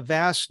elite and the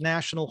vast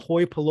national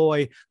hoi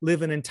polloi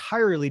live in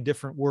entirely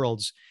different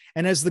worlds,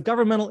 and as the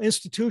governmental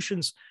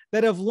institutions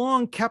that have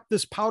long kept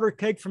this powder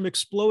keg from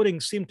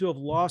exploding seem to have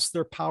lost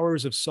their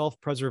powers of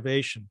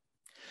self-preservation.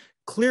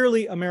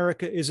 Clearly,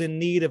 America is in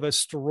need of a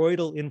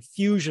steroidal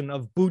infusion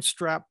of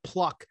bootstrap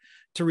pluck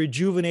to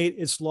rejuvenate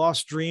its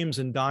lost dreams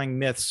and dying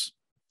myths.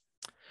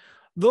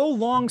 Though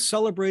long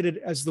celebrated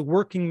as the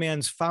working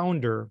man's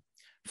founder,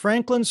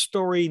 Franklin's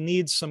story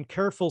needs some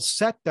careful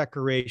set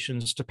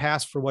decorations to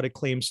pass for what it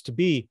claims to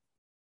be.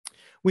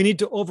 We need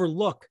to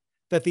overlook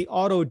that the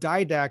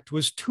autodidact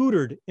was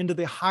tutored into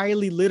the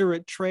highly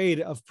literate trade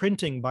of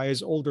printing by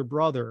his older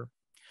brother,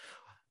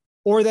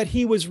 or that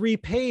he was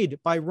repaid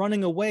by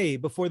running away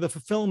before the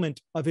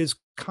fulfillment of his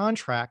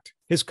contract,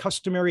 his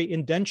customary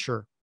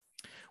indenture.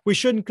 We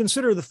shouldn't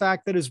consider the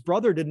fact that his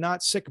brother did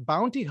not sic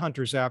bounty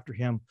hunters after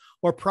him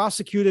or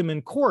prosecute him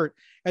in court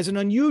as an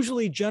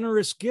unusually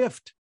generous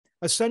gift,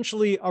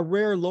 essentially a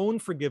rare loan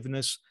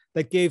forgiveness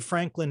that gave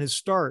Franklin his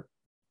start.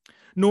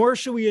 Nor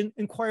should we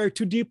inquire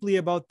too deeply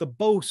about the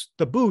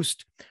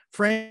boost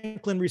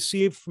Franklin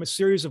received from a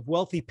series of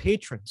wealthy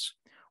patrons,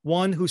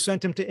 one who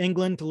sent him to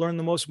England to learn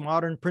the most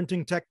modern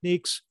printing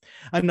techniques,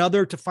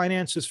 another to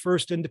finance his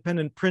first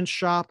independent print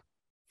shop.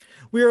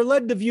 We are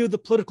led to view the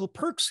political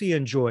perks he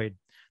enjoyed,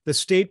 the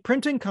state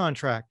printing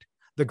contract,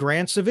 the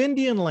grants of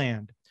Indian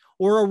land,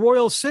 or a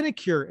royal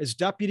sinecure as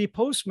deputy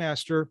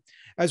postmaster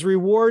as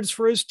rewards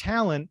for his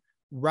talent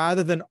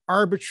rather than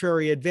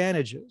arbitrary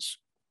advantages.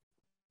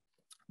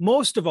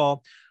 Most of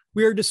all,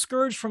 we are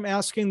discouraged from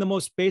asking the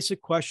most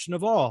basic question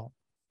of all.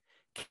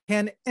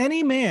 Can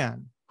any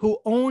man who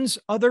owns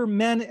other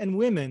men and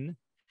women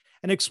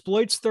and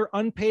exploits their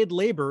unpaid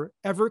labor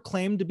ever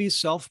claim to be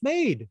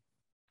self-made?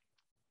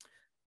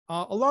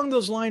 Along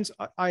those lines,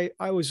 I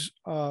was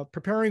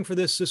preparing for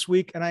this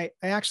week, and I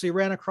actually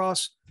ran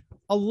across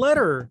a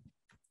letter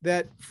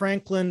that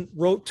Franklin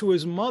wrote to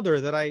his mother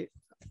that I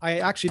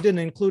actually didn't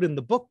include in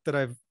the book that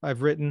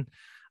I've written,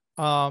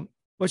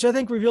 which I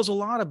think reveals a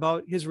lot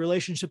about his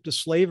relationship to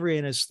slavery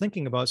and his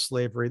thinking about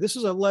slavery. This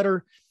is a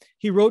letter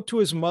he wrote to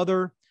his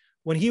mother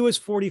when he was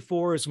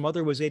 44, his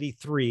mother was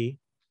 83.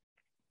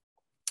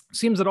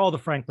 Seems that all the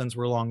Franklins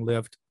were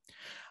long-lived.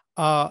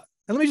 And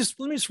let me just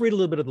read a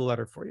little bit of the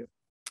letter for you.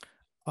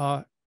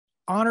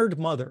 Honored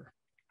mother,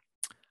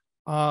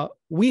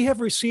 we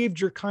have received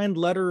your kind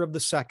letter of the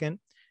 2nd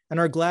and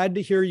are glad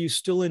to hear you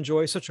still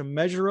enjoy such a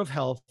measure of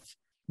health,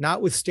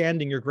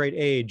 notwithstanding your great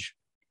age.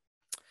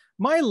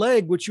 My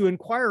leg, which you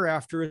inquire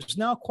after, is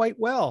now quite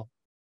well.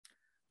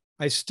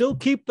 I still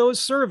keep those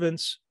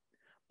servants,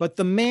 but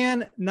the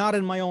man not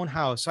in my own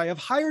house. I have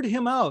hired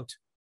him out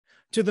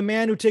to the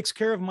man who takes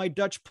care of my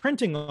Dutch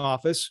printing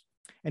office,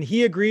 and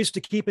he agrees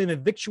to keep him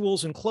in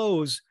victuals and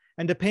clothes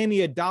and to pay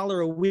me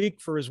 $1 a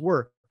week for his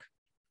work.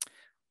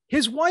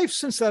 His wife,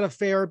 since that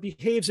affair,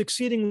 behaves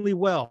exceedingly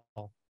well,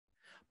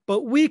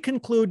 but we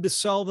conclude to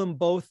sell them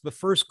both the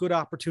first good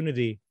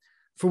opportunity,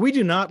 for we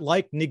do not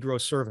like Negro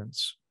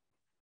servants.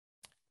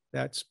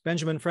 That's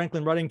Benjamin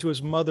Franklin writing to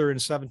his mother in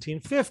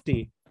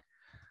 1750.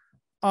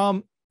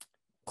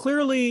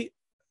 Clearly,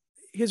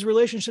 his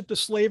relationship to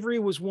slavery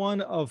was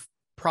one of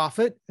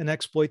profit and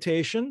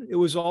exploitation. It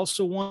was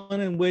also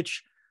one in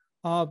which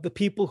the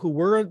people who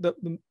were,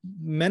 the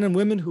men and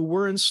women who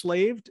were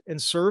enslaved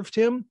and served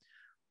him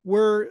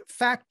were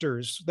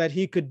factors that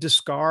he could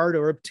discard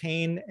or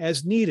obtain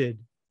as needed.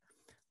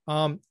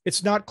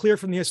 It's not clear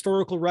from the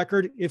historical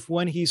record if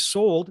when he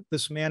sold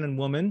this man and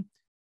woman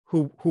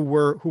who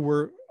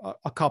were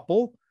a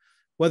couple,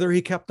 whether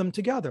he kept them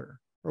together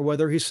or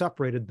whether he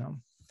separated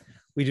them.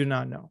 We do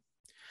not know.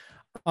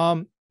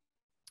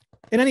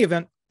 In any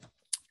event,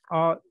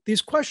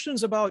 these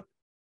questions about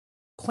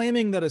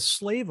claiming that a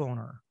slave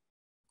owner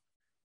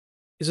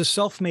is a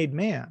self-made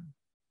man,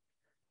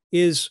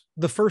 is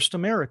the first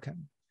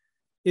American,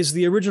 is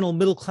the original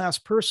middle-class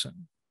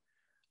person,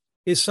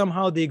 is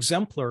somehow the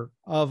exemplar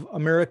of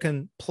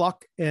American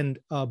pluck and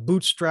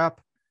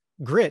bootstrap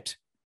grit,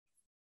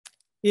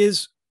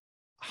 is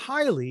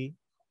highly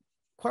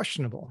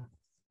questionable.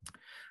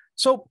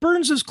 So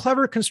Burns's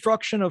clever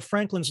construction of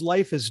Franklin's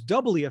life is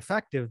doubly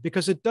effective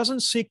because it doesn't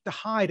seek to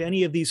hide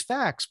any of these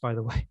facts, by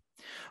the way.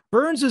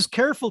 Burns is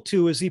careful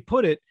to, as he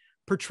put it,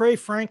 portray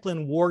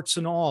Franklin warts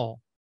and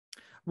all.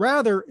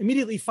 Rather,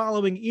 immediately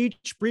following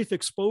each brief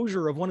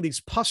exposure of one of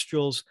these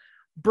pustules,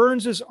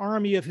 Burns's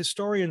army of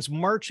historians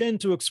march in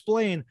to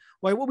explain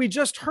why what we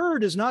just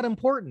heard is not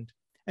important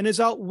and is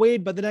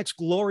outweighed by the next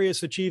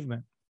glorious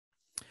achievement.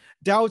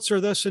 Doubts are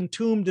thus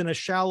entombed in a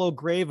shallow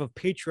grave of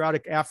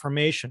patriotic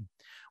affirmation,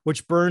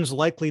 which Burns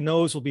likely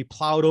knows will be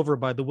plowed over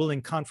by the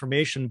willing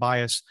confirmation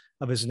bias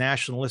of his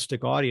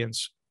nationalistic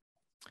audience.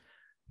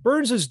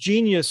 Burns's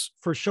genius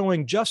for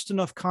showing just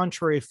enough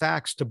contrary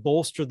facts to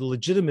bolster the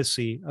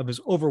legitimacy of his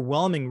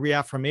overwhelming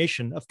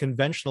reaffirmation of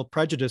conventional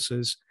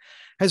prejudices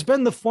has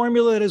been the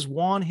formula that has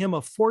won him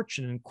a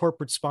fortune in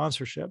corporate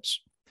sponsorships.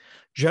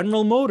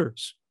 General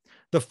Motors,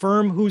 the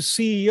firm whose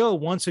CEO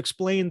once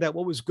explained that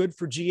what was good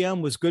for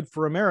GM was good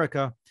for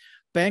America,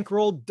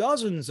 bankrolled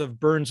dozens of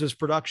Burns's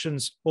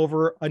productions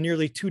over a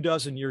nearly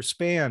 24-year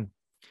span.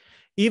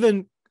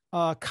 Even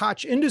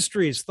Koch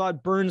Industries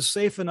thought Burns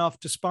safe enough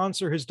to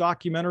sponsor his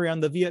documentary on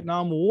the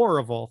Vietnam War,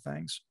 of all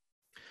things.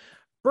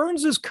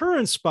 Burns's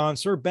current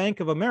sponsor, Bank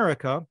of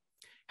America,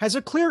 has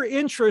a clear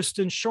interest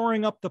in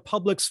shoring up the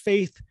public's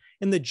faith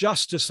in the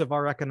justice of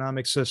our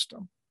economic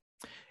system.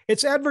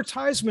 Its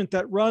advertisement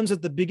that runs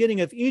at the beginning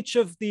of each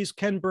of these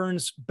Ken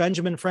Burns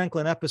Benjamin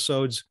Franklin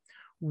episodes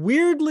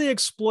weirdly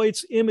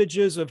exploits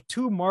images of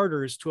two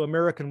martyrs to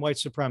American white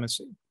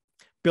supremacy.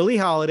 Billie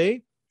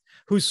Holiday,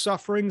 whose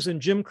sufferings in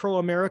Jim Crow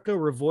America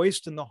were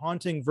voiced in the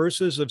haunting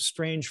verses of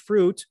Strange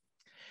Fruit,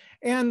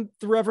 and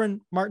the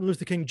Reverend Martin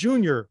Luther King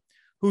Jr.,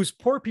 whose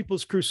Poor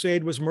People's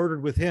Crusade was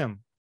murdered with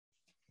him.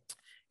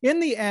 In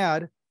the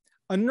ad,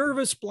 a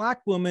nervous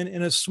Black woman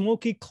in a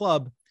smoky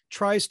club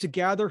tries to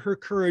gather her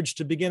courage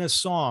to begin a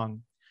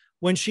song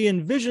when she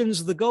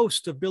envisions the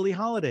ghost of Billie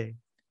Holiday.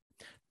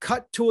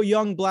 Cut to a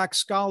young Black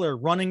scholar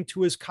running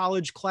to his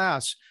college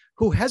class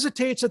who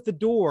hesitates at the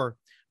door,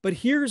 but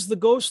hears the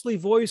ghostly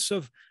voice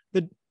of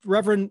the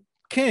Reverend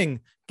King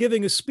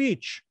giving a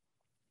speech.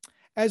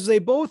 As they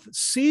both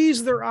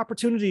seize their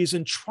opportunities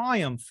in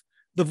triumph,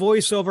 the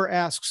voiceover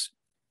asks,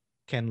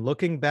 "Can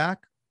looking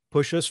back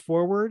push us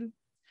forward?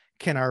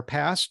 Can our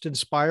past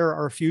inspire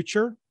our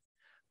future?"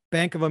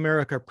 Bank of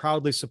America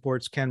proudly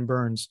supports Ken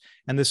Burns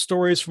and the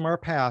stories from our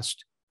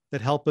past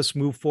that help us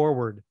move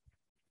forward.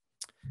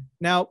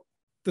 Now,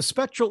 the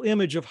spectral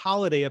image of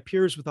Holiday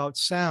appears without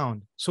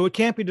sound, so it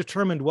can't be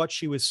determined what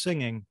she was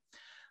singing.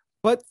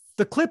 But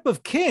the clip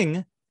of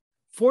King,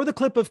 for the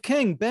clip of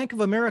King, Bank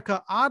of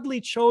America oddly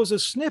chose a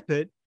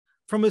snippet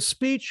from a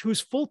speech whose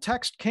full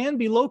text can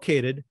be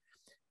located,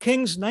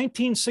 King's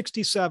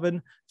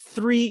 1967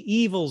 Three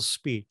Evils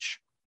speech.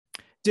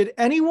 Did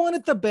anyone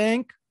at the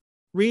bank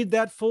read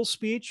that full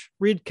speech,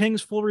 read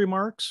King's full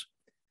remarks?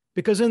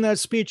 Because in that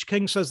speech,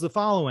 King says the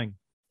following: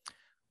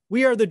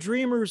 "We are the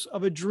dreamers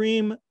of a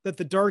dream that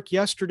the dark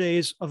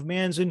yesterdays of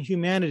man's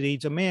inhumanity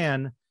to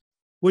man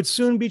would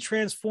soon be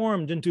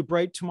transformed into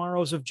bright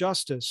tomorrows of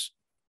justice.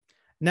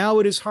 Now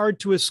it is hard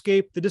to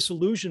escape the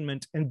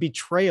disillusionment and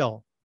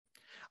betrayal.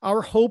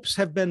 Our hopes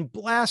have been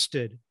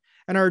blasted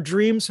and our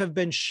dreams have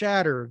been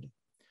shattered.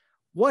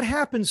 What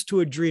happens to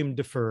a dream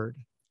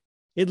deferred?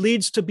 It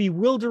leads to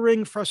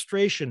bewildering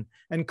frustration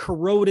and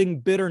corroding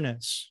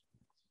bitterness."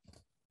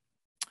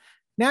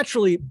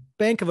 Naturally,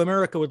 Bank of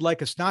America would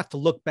like us not to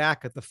look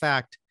back at the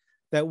fact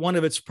that one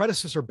of its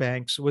predecessor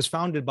banks was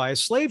founded by a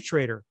slave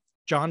trader,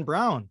 John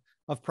Brown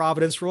of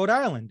Providence, Rhode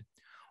Island,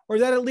 or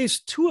that at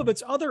least two of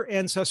its other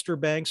ancestor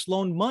banks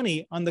loaned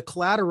money on the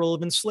collateral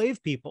of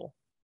enslaved people.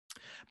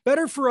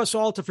 Better for us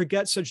all to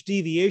forget such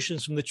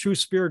deviations from the true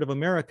spirit of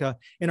America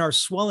in our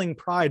swelling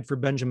pride for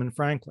Benjamin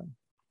Franklin.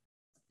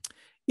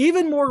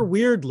 Even more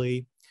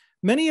weirdly,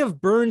 many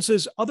of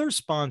Burns's other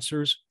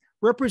sponsors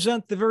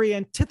represent the very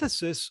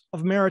antithesis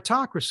of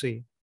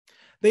meritocracy.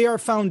 They are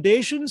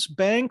foundations,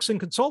 banks, and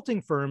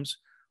consulting firms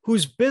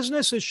whose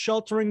business is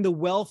sheltering the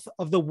wealth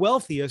of the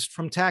wealthiest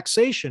from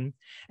taxation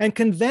and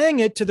conveying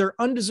it to their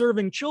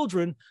undeserving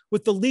children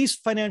with the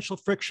least financial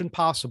friction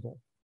possible.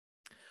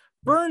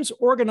 Burns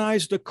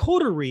organized a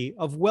coterie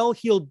of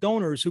well-heeled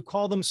donors who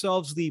call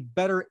themselves the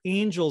Better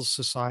Angels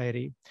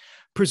Society,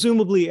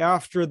 presumably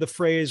after the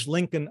phrase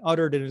Lincoln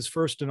uttered in his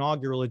first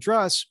inaugural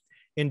address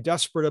in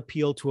desperate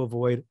appeal to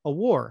avoid a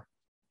war.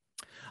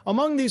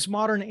 Among these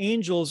modern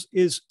angels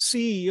is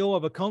CEO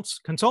of a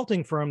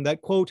consulting firm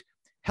that, quote,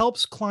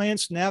 helps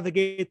clients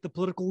navigate the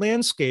political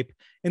landscape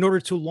in order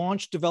to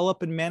launch,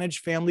 develop, and manage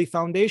family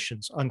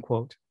foundations,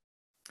 unquote.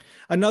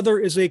 Another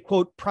is a,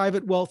 quote,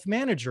 private wealth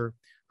manager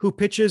who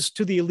pitches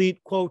to the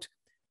elite, quote,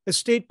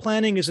 estate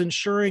planning is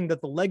ensuring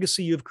that the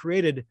legacy you've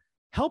created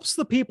helps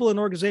the people and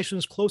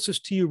organizations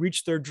closest to you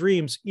reach their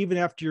dreams even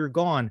after you're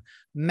gone,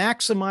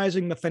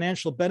 maximizing the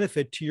financial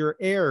benefit to your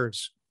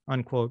heirs,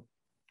 unquote.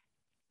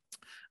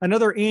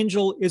 Another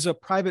angel is a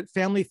private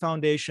family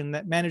foundation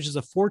that manages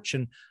a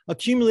fortune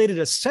accumulated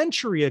a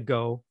century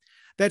ago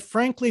that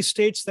frankly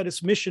states that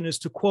its mission is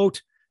to,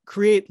 quote,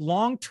 create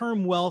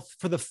long-term wealth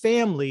for the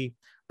family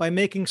by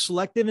making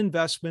selective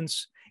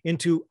investments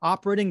into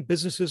operating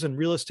businesses and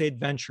real estate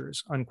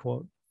ventures,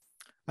 unquote.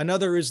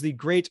 Another is the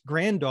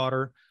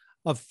great-granddaughter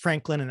of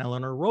Franklin and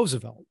Eleanor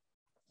Roosevelt.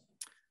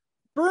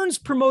 Burns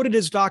promoted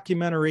his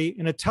documentary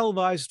in a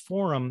televised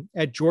forum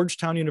at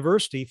Georgetown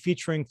University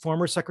featuring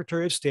former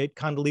Secretary of State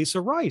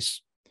Condoleezza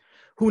Rice,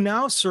 who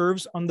now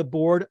serves on the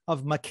board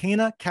of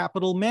McKenna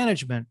Capital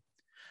Management.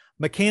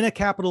 McKenna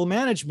Capital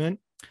Management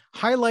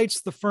highlights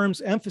the firm's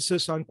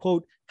emphasis on,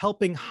 quote,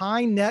 helping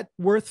high net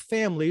worth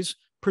families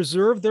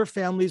preserve their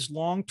family's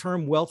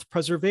long-term wealth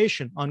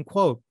preservation,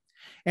 unquote,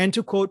 and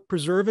to, quote,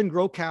 preserve and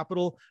grow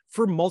capital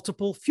for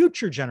multiple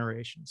future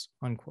generations,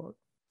 unquote.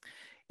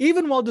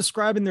 Even while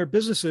describing their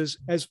businesses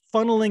as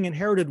funneling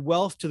inherited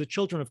wealth to the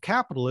children of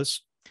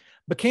capitalists,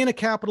 McKenna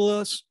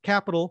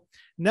Capital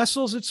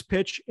nestles its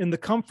pitch in the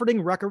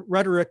comforting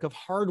rhetoric of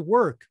hard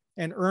work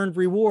and earned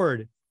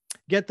reward.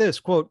 Get this,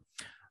 quote,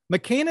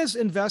 McKenna's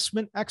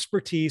investment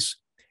expertise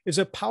is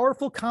a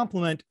powerful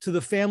complement to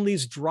the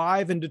family's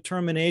drive and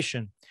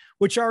determination,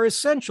 which are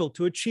essential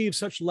to achieve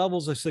such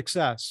levels of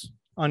success,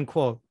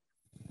 unquote.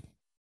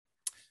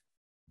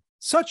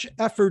 Such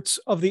efforts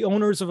of the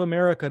owners of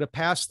America to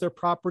pass their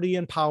property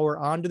and power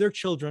on to their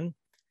children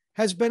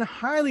has been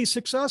highly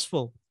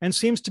successful and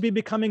seems to be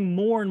becoming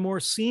more and more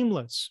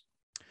seamless.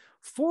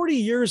 40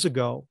 years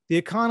ago, the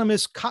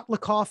economists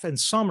Kotlikoff and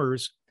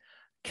Summers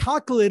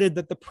calculated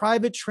that the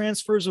private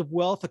transfers of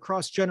wealth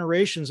across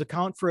generations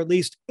account for at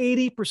least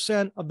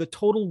 80% of the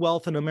total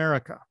wealth in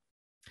America.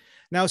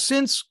 Now,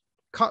 since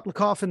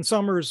Kotlikoff and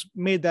Summers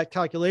made that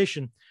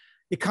calculation,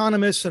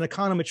 economists and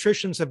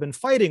econometricians have been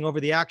fighting over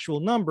the actual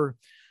number,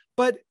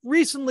 but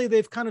recently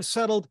they've kind of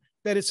settled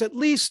that it's at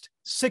least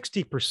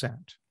 60%,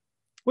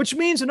 which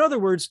means, in other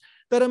words,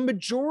 that a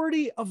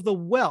majority of the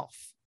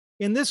wealth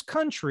in this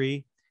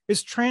country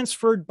is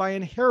transferred by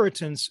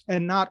inheritance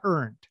and not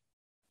earned.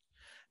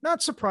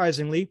 Not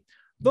surprisingly,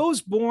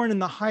 those born in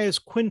the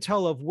highest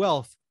quintile of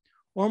wealth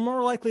are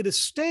more likely to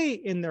stay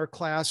in their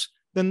class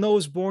than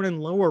those born in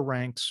lower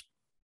ranks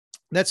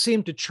that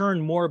seem to churn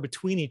more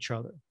between each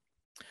other.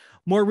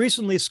 More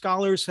recently,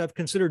 scholars have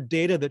considered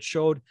data that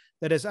showed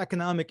that as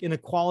economic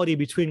inequality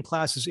between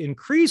classes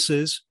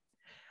increases,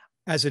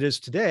 as it is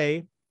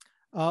today,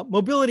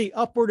 mobility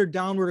upward or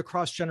downward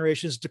across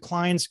generations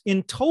declines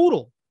in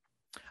total,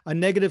 a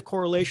negative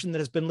correlation that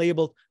has been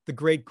labeled the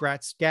Great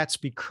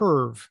Gatsby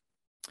curve.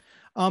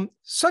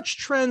 Such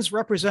trends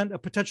represent a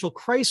potential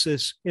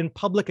crisis in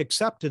public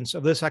acceptance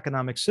of this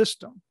economic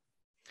system.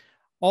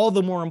 All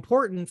the more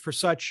important for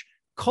such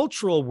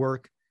cultural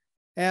work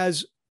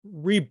as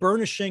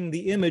reburnishing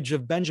the image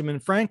of Benjamin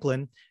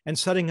Franklin and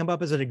setting him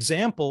up as an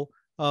example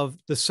of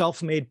the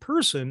self-made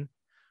person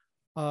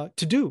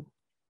to do.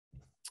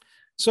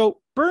 So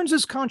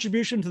Burns's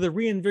contribution to the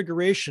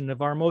reinvigoration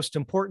of our most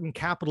important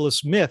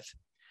capitalist myth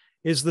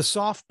is the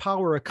soft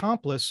power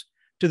accomplice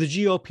to the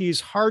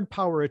GOP's hard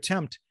power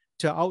attempt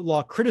to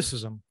outlaw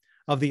criticism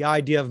of the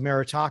idea of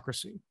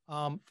meritocracy.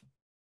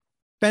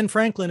 Ben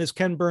Franklin is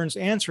Ken Burns'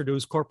 answer to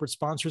his corporate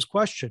sponsor's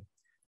question: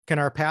 can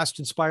our past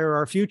inspire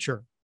our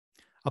future?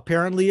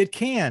 Apparently it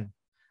can,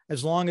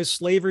 as long as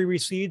slavery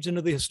recedes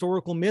into the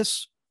historical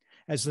myths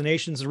as the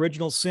nation's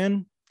original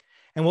sin,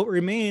 and what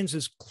remains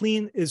is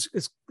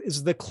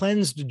the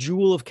cleansed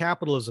jewel of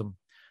capitalism,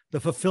 the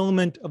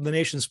fulfillment of the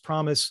nation's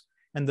promise,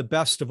 and the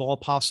best of all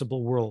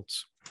possible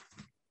worlds.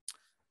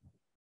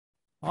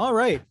 All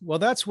right, well,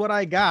 that's what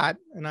I got,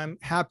 and I'm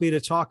happy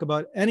to talk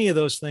about any of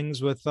those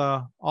things with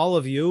all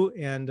of you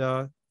and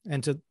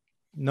to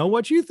know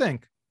what you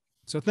think.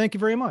 So thank you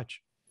very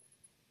much.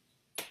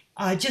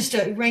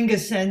 Renga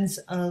sends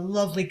a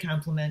lovely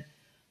compliment.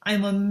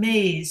 I'm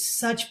amazed,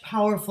 such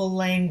powerful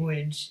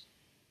language,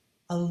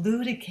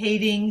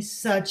 elucidating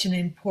such an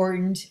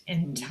important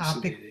and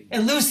topic,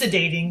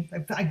 elucidating,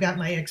 I got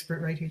my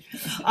expert right here,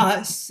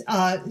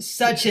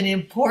 such an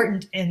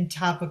important and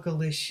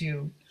topical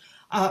issue.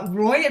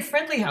 Roy at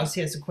Friendly House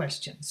has a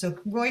question. So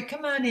Roy,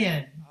 come on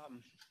in.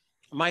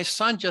 My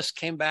son just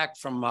came back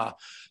from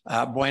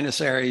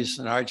Buenos Aires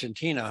in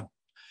Argentina,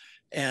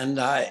 and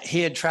he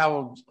had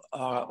traveled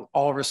all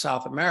over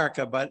South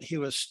America, but he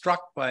was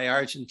struck by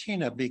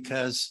Argentina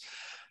because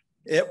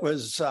it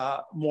was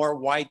more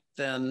white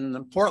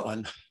than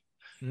Portland.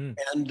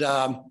 And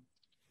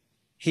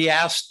he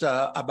asked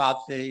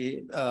about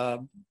the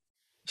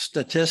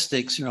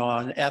statistics,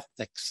 on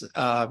ethnics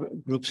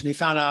groups, and he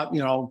found out,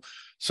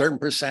 certain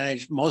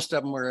percentage, most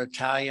of them were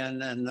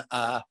Italian,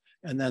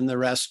 and then the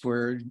rest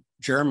were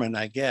German,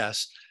 I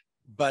guess.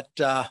 But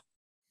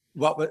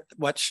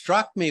what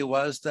struck me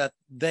was that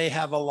they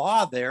have a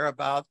law there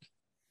about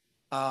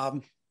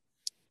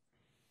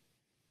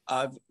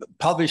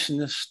publishing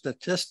the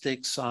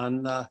statistics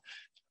on the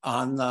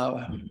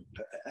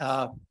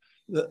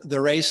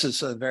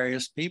races of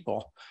various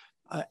people,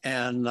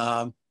 and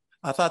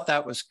I thought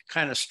that was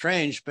kind of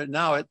strange. But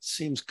now it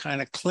seems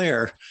kind of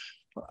clear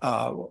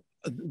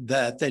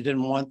that they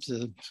didn't want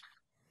to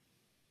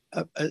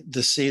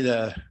see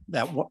that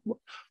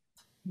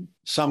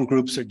some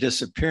groups are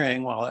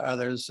disappearing while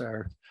others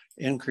are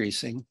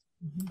increasing.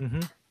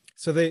 Mm-hmm.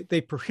 So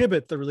they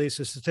prohibit the release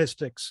of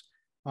statistics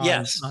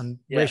on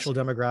racial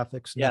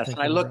demographics. Yes, and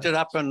I looked it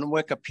up on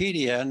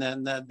Wikipedia, and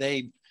then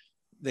they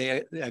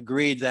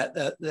agreed that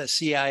the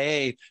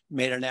CIA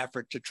made an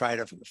effort to try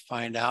to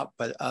find out,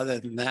 but other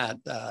than that,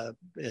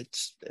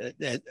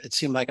 it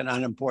seemed like an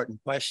unimportant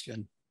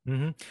question.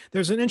 Mm-hmm.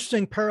 There's an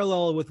interesting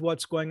parallel with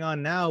what's going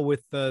on now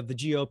with the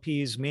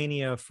GOP's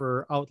mania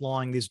for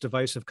outlawing these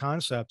divisive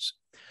concepts.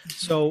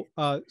 So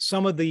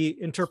some of the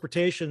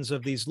interpretations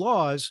of these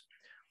laws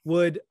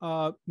would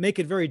make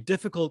it very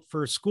difficult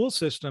for school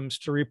systems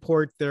to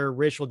report their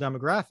racial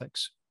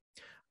demographics.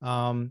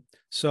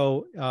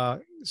 So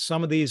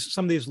some of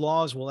these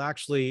laws will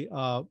actually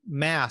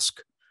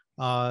mask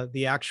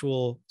the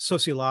actual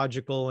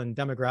sociological and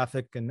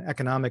demographic and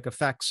economic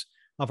effects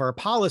of our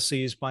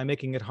policies by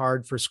making it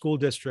hard for school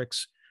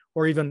districts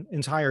or even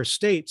entire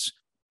states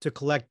to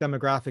collect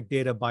demographic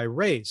data by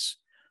race,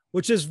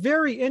 which is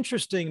very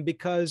interesting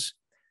because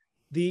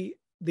the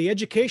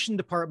Education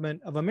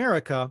Department of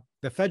America,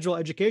 the federal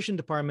education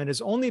department,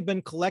 has only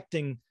been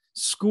collecting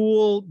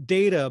school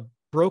data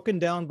broken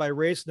down by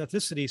race and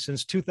ethnicity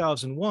since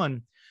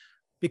 2001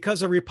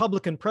 because a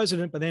Republican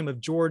president by the name of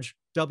George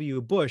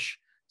W. Bush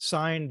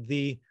signed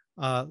the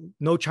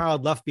No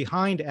Child Left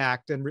Behind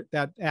Act, and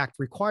that act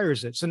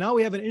requires it. So now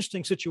we have an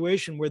interesting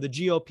situation where the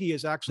GOP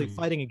is actually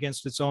fighting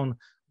against its own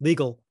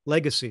legal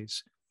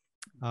legacies.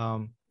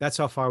 That's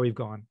how far we've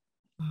gone.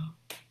 Wow.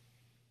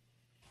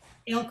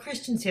 Al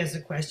Christians has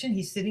a question.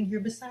 He's sitting here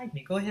beside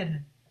me. Go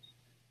ahead.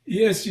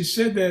 Yes, you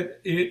said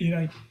that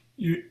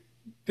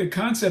the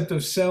concept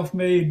of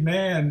self-made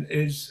man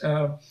is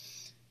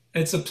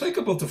it's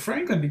applicable to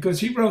Franklin because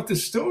he wrote the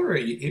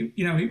story.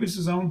 He was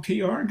his own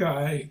PR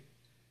guy.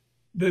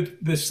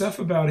 The stuff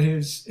about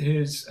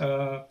his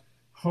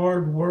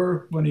hard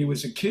work when he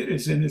was a kid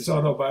is in his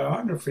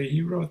autobiography.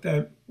 He wrote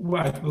that,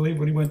 I believe,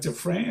 when he went to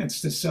France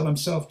to sell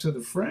himself to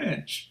the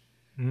French.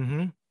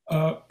 Mm-hmm.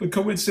 But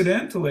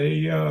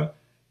coincidentally,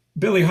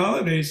 Billie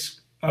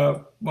Holiday's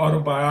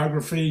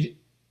autobiography,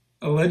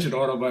 alleged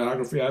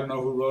autobiography, I don't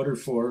know who wrote it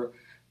for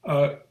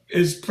her,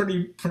 is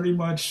pretty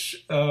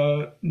much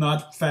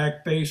not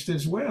fact-based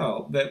as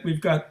well. That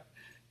we've got,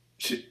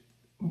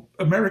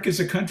 America's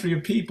a country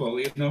of people,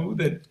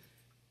 that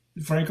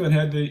Franklin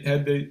had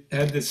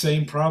the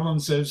same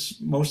problems as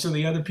most of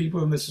the other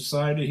people in the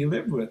society he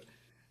lived with.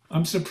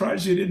 I'm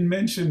surprised you didn't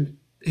mention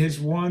his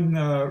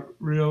one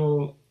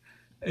real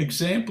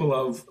example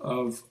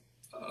of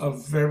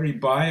very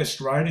biased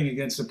writing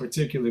against a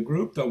particular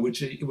group, though, which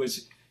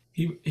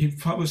he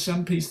published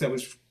some piece that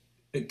was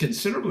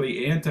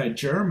considerably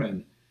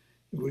anti-German.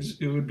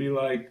 It would be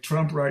like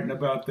Trump writing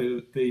about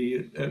the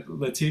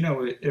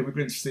Latino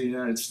immigrants to the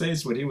United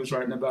States, but he was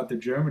writing about the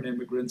German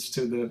immigrants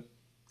to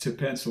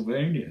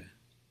Pennsylvania.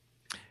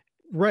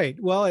 Right.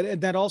 Well,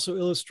 and that also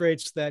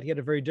illustrates that he had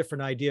a very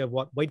different idea of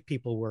what white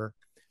people were.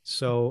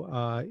 So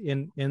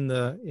in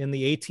the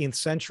 18th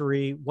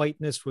century,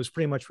 whiteness was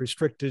pretty much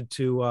restricted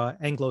to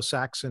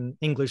Anglo-Saxon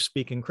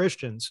English-speaking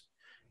Christians.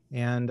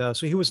 And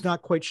so he was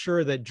not quite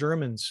sure that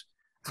Germans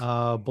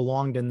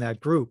belonged in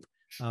that group.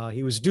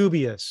 He was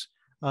dubious.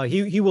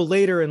 He will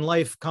later in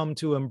life come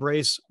to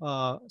embrace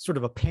sort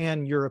of a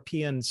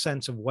pan-European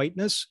sense of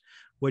whiteness,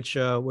 which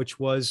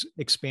was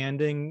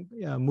expanding,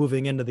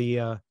 moving into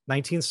the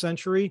 19th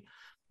century.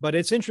 But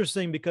it's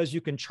interesting because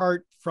you can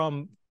chart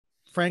from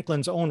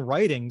Franklin's own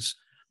writings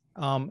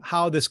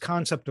how this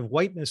concept of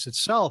whiteness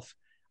itself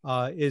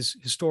is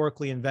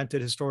historically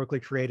invented, historically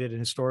created, and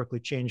historically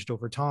changed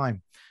over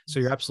time. So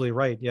you're absolutely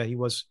right. Yeah, he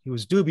was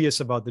dubious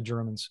about the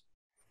Germans.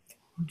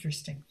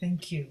 Interesting.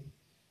 Thank you.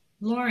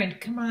 Lauren,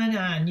 come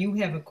on. You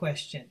have a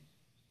question.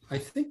 I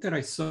think that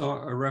I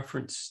saw a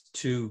reference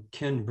to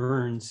Ken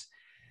Burns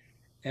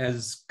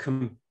as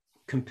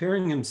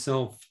comparing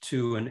himself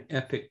to an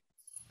epic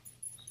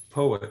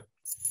poet.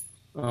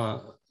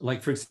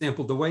 Like, for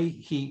example, the way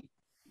he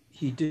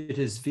did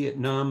his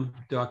Vietnam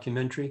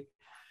documentary,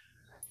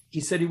 he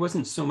said he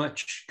wasn't so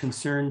much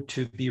concerned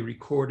to be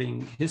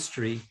recording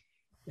history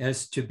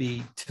as to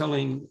be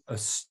telling a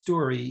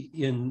story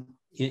in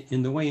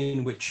the way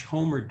in which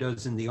Homer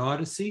does in the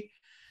Odyssey.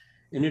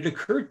 And it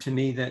occurred to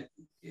me that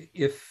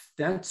if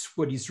that's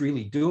what he's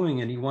really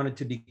doing and he wanted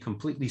to be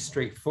completely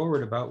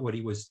straightforward about what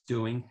he was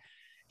doing,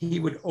 he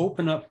would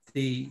open up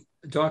the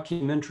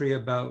documentary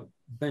about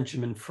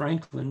Benjamin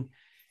Franklin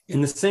in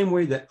the same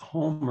way that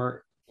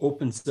Homer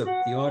opens up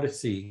the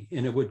Odyssey,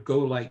 and it would go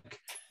like,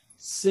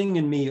 "Sing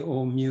in me,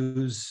 O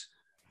muse,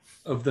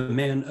 of the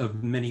man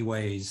of many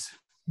ways."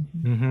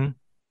 Mm-hmm.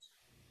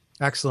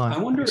 Excellent. I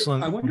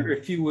wonder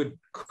if you would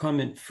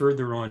comment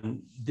further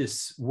on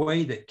this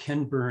way that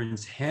Ken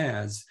Burns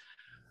has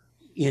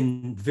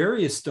in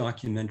various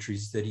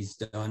documentaries that he's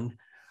done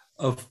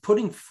of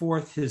putting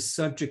forth his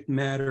subject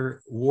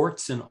matter,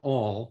 warts and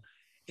all,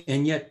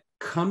 and yet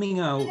coming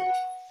out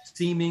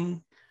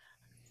seeming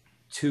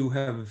to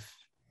have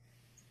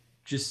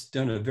just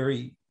done a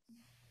very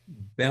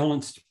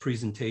balanced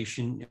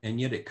presentation, and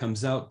yet it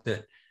comes out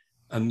that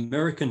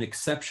American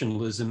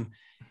exceptionalism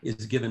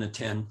is given a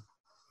 10.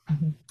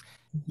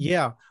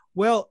 Yeah,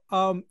 well,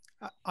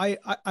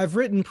 I've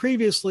written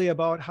previously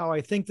about how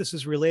I think this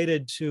is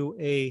related to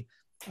a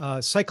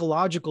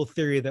psychological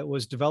theory that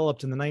was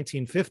developed in the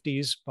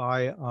 1950s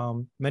by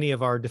many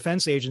of our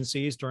defense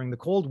agencies during the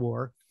Cold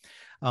War,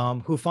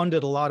 who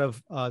funded a lot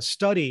of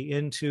study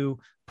into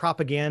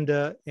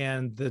propaganda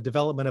and the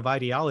development of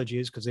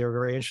ideologies, because they were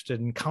very interested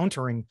in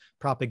countering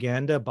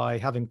propaganda by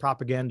having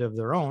propaganda of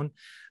their own.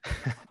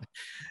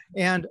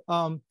 And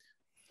one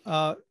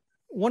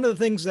of the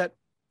things that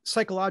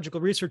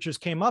psychological researchers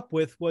came up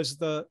with was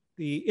the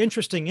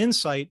interesting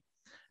insight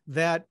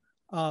that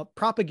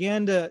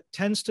propaganda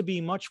tends to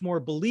be much more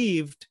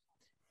believed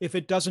if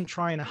it doesn't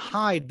try and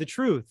hide the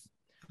truth.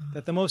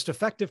 That the most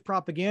effective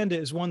propaganda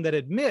is one that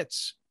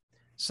admits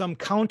some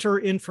counter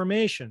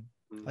information.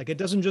 Like, it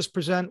doesn't just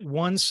present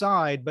one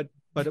side, but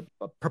it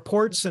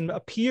purports and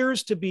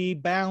appears to be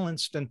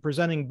balanced and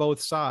presenting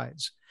both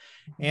sides.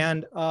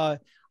 And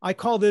I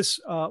call this,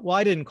 well,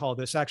 I didn't call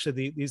this,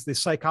 actually, the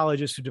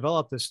psychologists who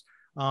developed this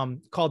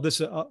called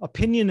this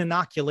opinion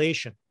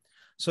inoculation.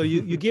 So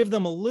you give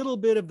them a little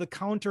bit of the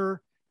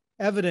counter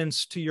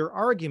evidence to your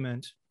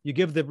argument, You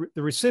give the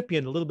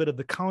recipient a little bit of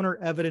the counter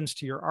evidence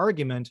to your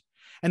argument,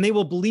 and they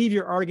will believe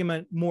your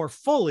argument more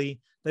fully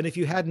than if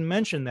you hadn't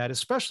mentioned that,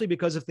 especially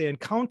because if they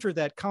encounter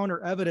that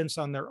counter evidence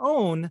on their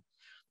own,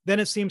 then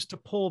it seems to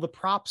pull the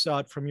props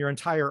out from your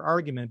entire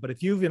argument. But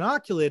if you've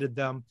inoculated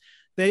them,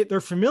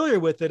 they're familiar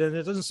with it, and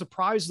it doesn't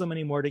surprise them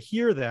anymore to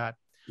hear that.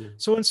 Yeah.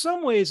 So in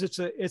some ways, it's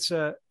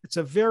a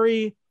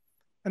very,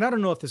 and I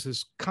don't know if this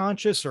is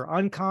conscious or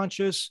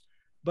unconscious,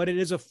 but it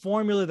is a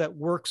formula that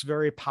works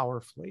very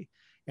powerfully.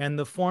 And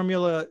the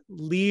formula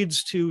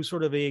leads to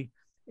sort of a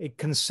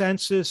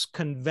consensus,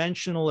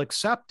 conventional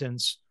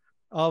acceptance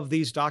of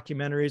these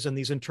documentaries and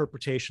these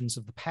interpretations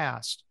of the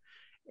past.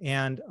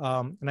 And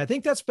I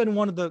think that's been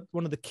one of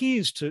the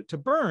keys to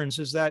Burns,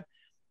 is that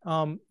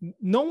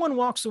no one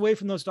walks away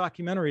from those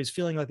documentaries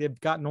feeling like they've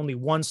gotten only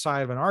one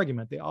side of an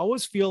argument. They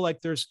always feel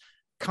like there's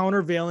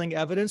countervailing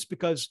evidence,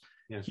 because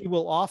he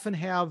will often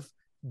have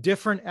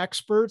different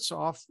experts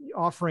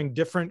offering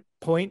different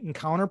point and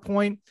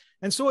counterpoint.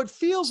 And so it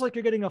feels like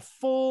you're getting a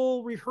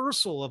full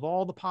rehearsal of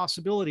all the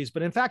possibilities,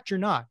 but in fact, you're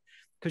not,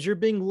 because you're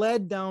being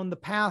led down the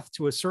path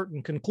to a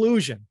certain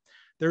conclusion.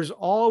 There's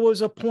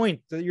always a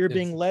point that you're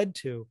being led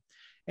to.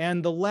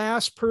 And the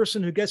last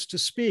person who gets to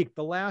speak,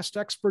 the last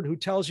expert who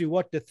tells you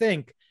what to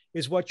think,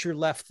 is what you're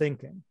left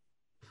thinking.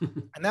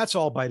 And that's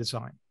all by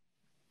design.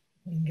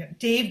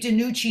 Dave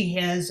DiNucci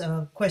has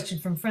a question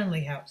from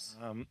Friendly House.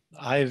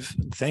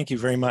 Thank you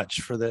very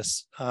much for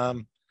this.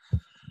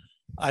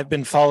 I've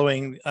been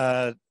following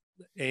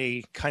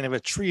a kind of a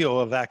trio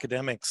of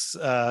academics.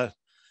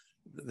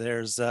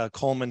 There's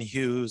Coleman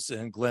Hughes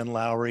and Glenn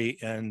Lowry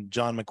and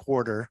John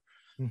McWhorter.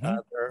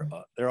 Mm-hmm.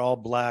 They're all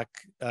Black,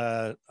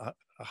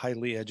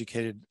 highly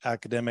educated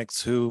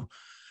academics who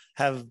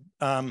have,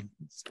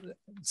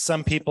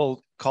 some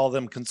people call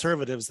them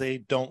conservatives. They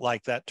don't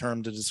like that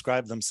term to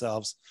describe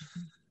themselves.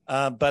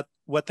 But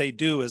what they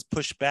do is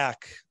push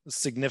back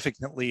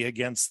significantly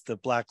against the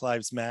Black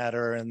Lives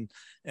Matter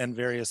and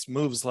various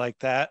moves like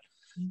that.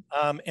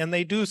 And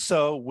they do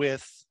so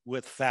with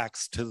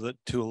facts to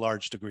a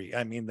large degree.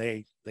 I mean,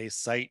 they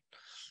cite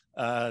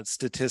valid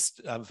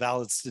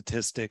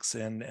statistics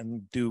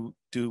and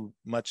do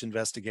much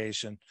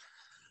investigation.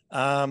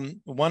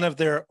 One of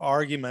their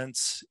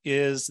arguments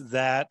is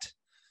that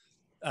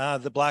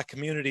the Black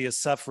community is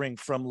suffering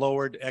from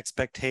lowered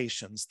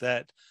expectations,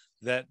 that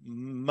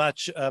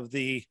much of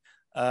the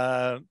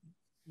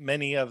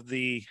many of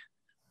the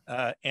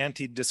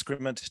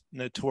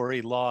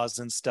anti-discriminatory laws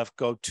and stuff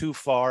go too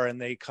far,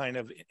 and they kind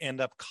of end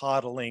up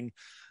coddling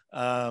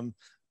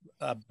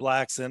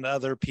Blacks and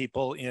other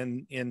people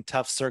in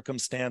tough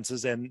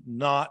circumstances, and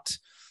not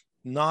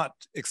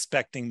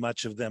expecting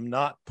much of them,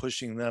 not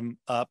pushing them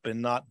up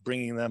and not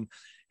bringing them.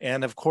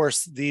 And of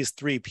course, these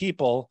three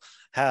people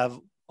have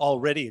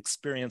already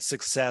experienced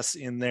success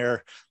in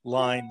their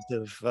lines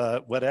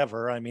of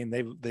whatever. I mean,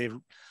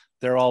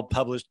 they're all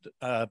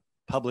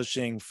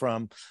publishing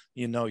from,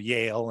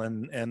 Yale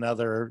and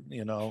other,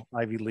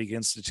 Ivy League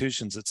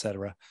institutions, et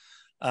cetera.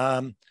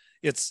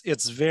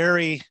 It's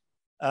very,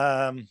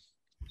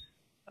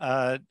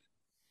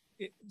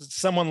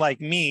 someone like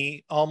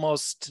me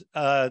almost,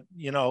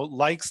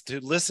 likes to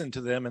listen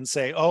to them and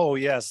say, oh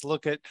yes,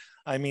 look at,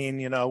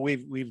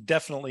 we've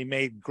definitely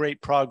made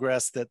great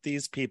progress, that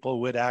these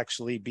people would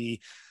actually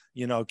be,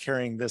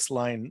 carrying this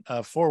line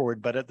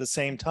forward. But at the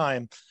same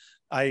time,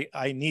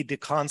 I need to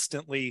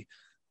constantly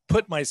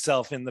put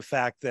myself in the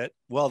fact that,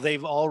 well,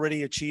 they've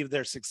already achieved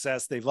their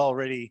success. They've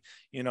already,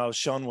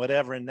 shown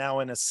whatever. And now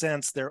in a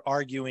sense, they're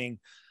arguing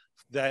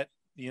that,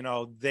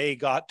 they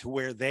got to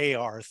where they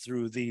are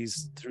through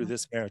this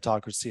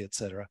meritocracy, et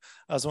cetera.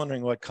 I was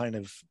wondering what kind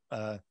of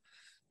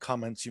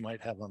comments you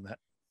might have on that.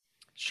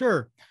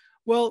 Sure.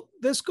 Well,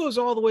 this goes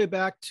all the way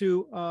back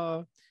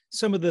to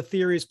some of the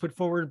theories put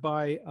forward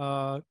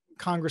by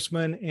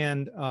Congressman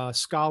and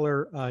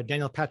scholar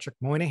Daniel Patrick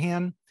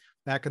Moynihan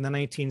back in the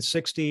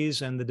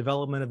 1960s, and the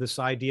development of this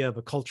idea of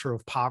a culture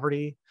of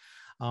poverty.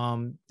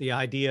 The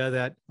idea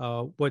that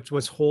what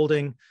was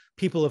holding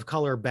people of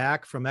color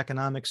back from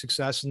economic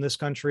success in this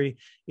country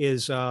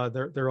is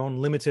their own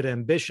limited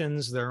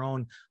ambitions, their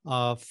own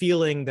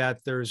feeling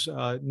that there's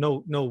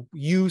no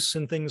use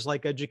in things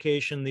like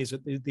education, these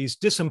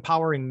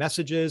disempowering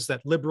messages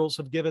that liberals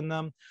have given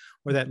them,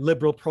 or that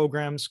liberal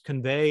programs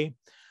convey.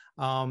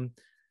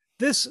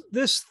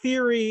 This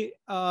theory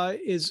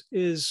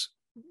is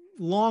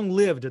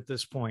long-lived at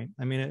this point.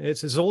 I mean,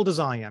 it's as old as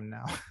I am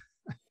now.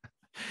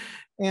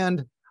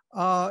 And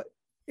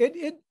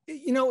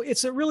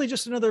it's really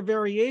just another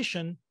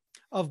variation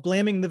of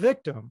blaming the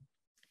victim.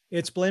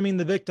 It's blaming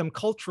the victim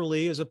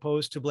culturally as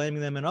opposed to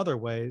blaming them in other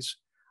ways.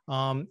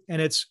 And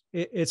it's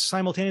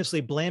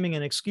simultaneously blaming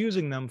and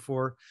excusing them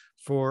for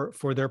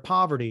their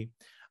poverty.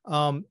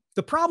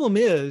 The problem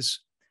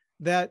is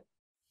that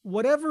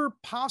whatever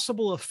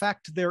possible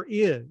effect there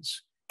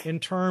is in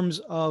terms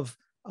of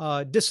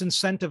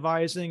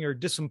disincentivizing or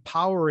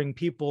disempowering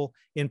people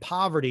in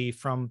poverty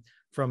from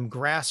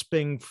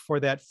grasping for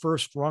that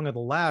first rung of the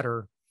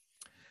ladder,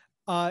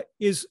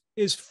 is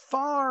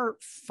far,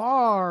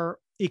 far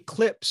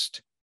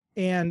eclipsed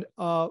and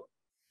of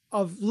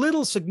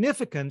little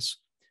significance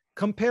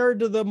compared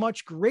to the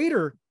much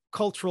greater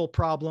cultural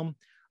problem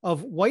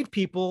of white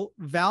people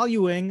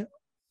valuing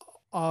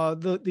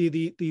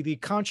the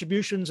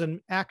contributions and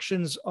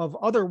actions of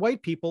other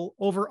white people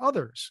over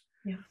others.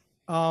 Yeah.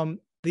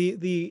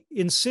 The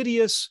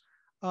insidious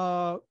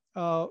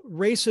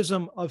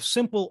racism of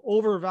simple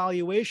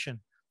overvaluation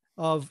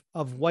of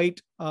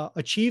white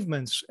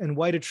achievements and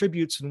white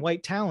attributes and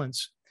white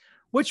talents,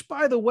 which,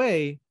 by the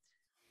way,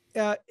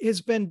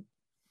 has been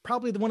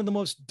probably one of the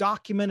most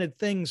documented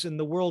things in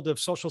the world of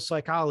social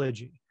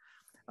psychology,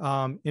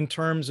 in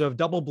terms of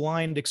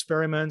double-blind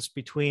experiments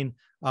between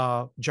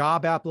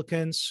job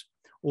applicants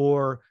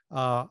or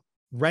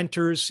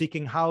renters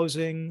seeking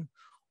housing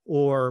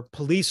or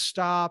police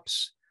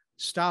stops,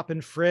 stop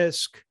and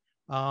frisk,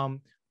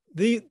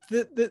 the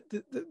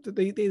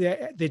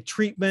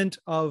treatment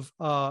of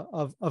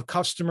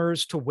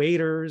customers to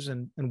waiters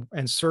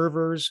and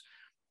servers.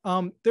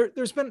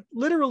 There's been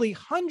literally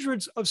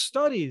hundreds of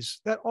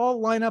studies that all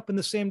line up in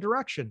the same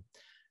direction,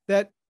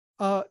 that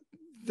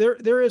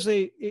there is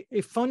a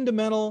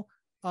fundamental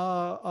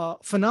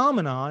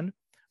phenomenon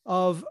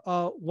of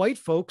white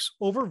folks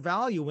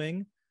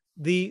overvaluing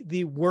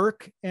the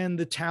work and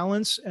the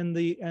talents and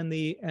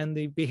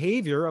the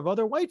behavior of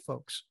other white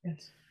folks.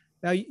 Yes.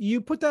 Now you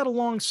put that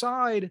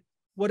alongside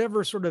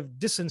whatever sort of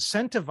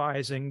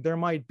disincentivizing there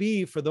might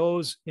be for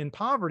those in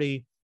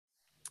poverty,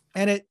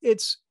 and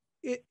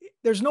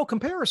there's no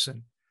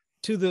comparison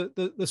to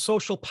the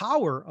social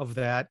power of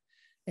that,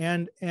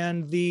 and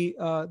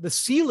the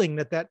ceiling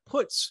that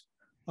puts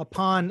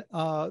upon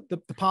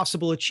the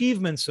possible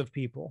achievements of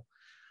people.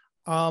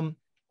 That's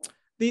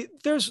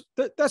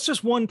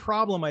just one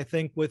problem, I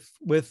think, with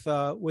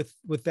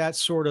that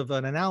sort of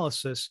an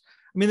analysis.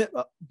 I mean,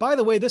 by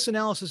the way, this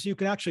analysis, you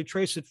can actually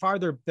trace it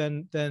farther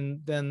than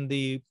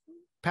the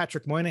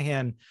Patrick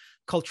Moynihan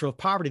culture of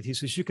poverty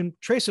thesis. You can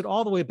trace it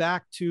all the way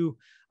back to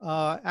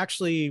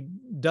actually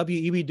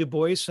W.E.B. Du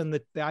Bois and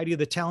the idea of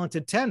the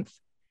talented 10th,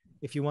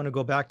 if you want to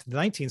go back to the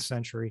 19th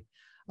century.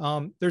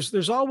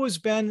 There's always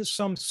been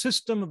some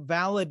system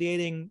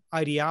validating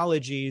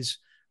ideologies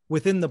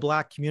within the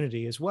Black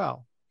community as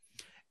well.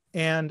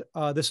 And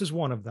this is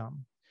one of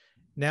them.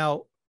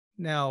 Now,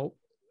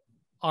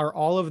 are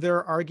all of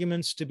their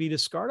arguments to be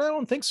discarded? I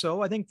don't think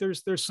so. I think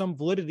there's some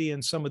validity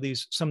in some of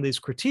these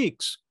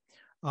critiques.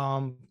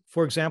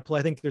 For example,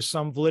 I think there's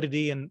some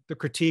validity in the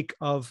critique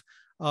of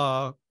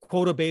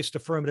quota-based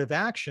affirmative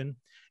action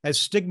as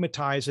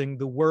stigmatizing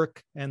the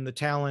work and the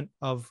talent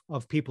of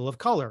people of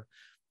color.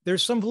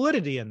 There's some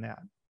validity in that.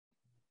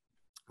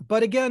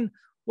 But again,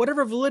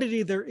 whatever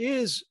validity there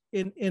is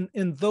in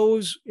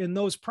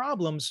those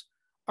problems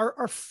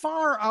are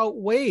far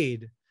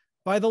outweighed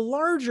by the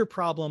larger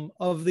problem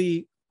of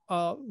the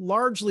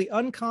largely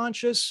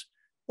unconscious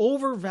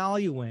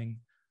overvaluing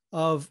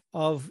of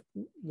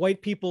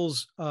white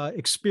people's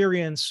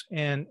experience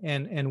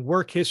and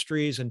work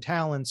histories and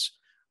talents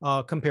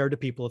compared to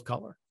people of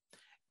color.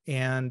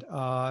 And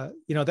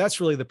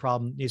that's really the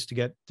problem that needs to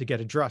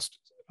get addressed,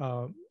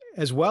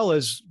 as well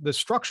as the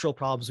structural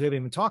problems we haven't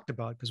even talked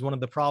about. Because one of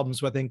the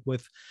problems, I think,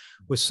 with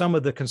some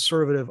of the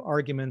conservative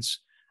arguments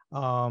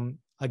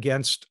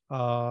against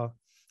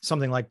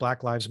something like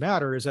Black Lives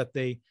Matter is that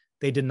they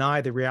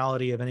deny the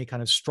reality of any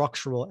kind of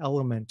structural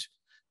element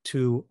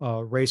to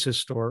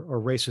racist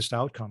or racist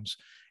outcomes,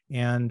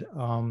 and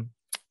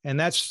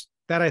that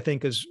I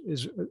think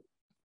is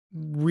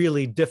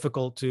really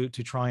difficult to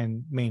try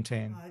and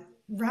maintain.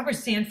 Robert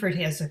Sanford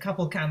has a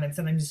couple comments,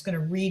 and I'm just going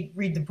to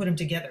read them, put them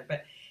together.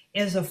 But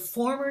as a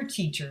former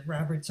teacher,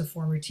 Robert's a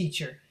former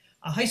teacher,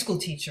 a high school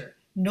teacher.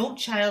 No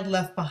Child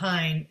Left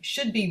Behind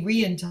should be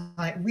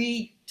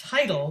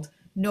retitled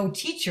No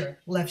Teacher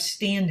Left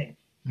Standing.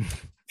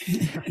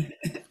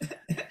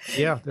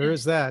 Yeah, there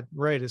is that,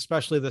 right?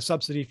 Especially the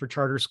subsidy for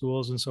charter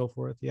schools and so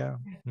forth. Yeah.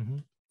 Mm-hmm.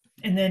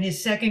 And then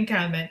his second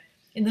comment,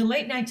 in the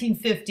late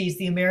 1950s,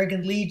 the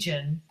American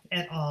Legion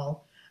et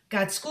al.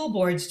 Got school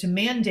boards to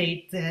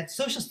mandate that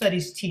social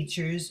studies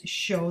teachers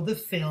show the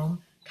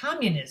film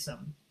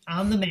Communism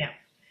on the Map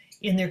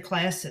in their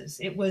classes.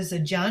 It was a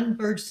John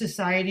Birch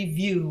Society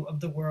view of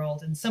the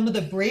world, and some of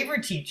the braver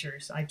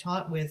teachers I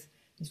taught with,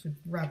 this was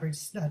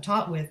Robert's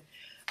taught with,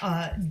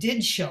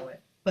 did show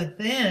it, but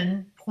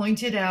then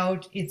pointed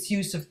out its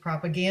use of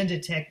propaganda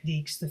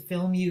techniques the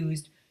film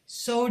used,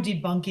 so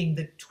debunking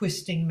the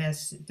twisted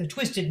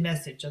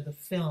message of the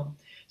film.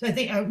 So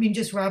I mean,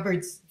 just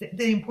Robert's,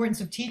 the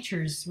importance of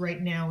teachers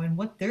right now and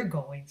what they're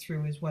going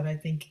through is what I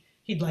think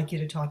he'd like you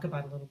to talk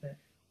about a little bit.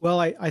 Well,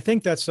 I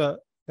think that's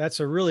a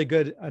really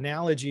good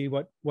analogy,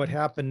 what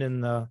happened in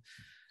the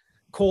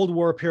Cold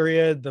War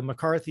period, the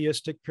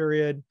McCarthyistic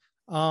period.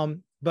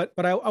 But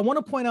I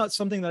want to point out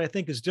something that I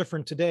think is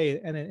different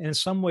today, and in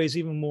some ways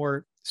even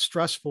more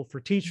stressful for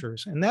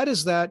teachers. And that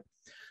is that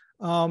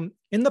in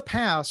the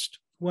past,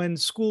 when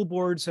school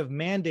boards have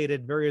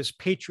mandated various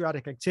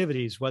patriotic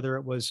activities, whether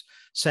it was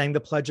saying the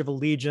Pledge of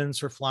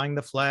Allegiance or flying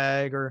the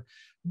flag or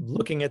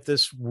looking at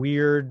this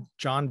weird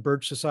John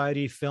Birch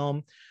Society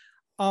film,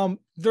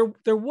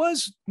 there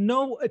was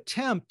no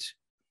attempt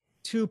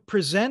to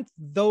present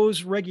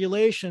those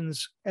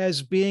regulations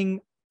as being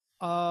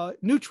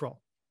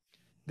neutral.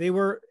 They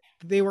were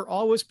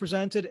always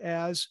presented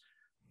as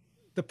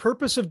the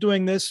purpose of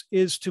doing this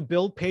is to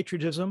build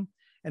patriotism,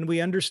 and we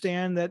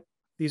understand that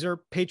these are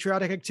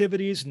patriotic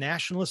activities,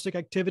 nationalistic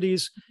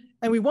activities,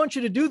 and we want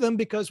you to do them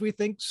because we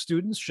think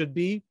students should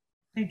be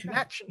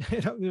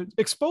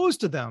exposed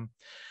to them.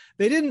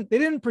 They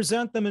didn't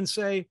present them and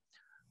say,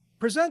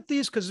 present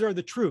these because they're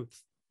the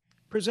truth.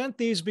 Present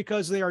these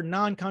because they are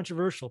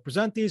non-controversial.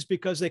 Present these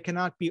because they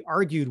cannot be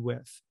argued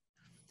with.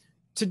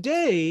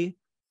 Today,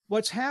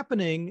 what's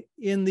happening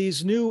in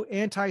these new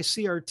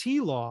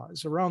anti-CRT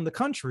laws around the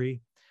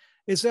country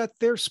is that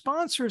their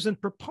sponsors and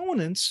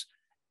proponents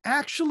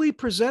actually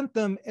present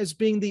them as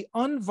being the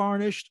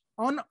unvarnished,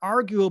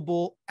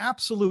 unarguable,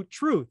 absolute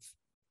truth.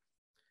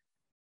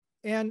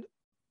 And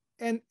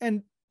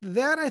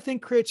that, I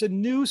think, creates a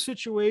new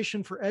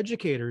situation for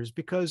educators,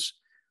 because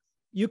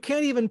you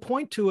can't even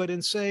point to it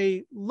and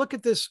say, look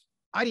at this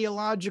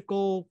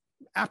ideological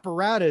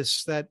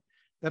apparatus that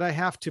I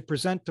have to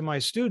present to my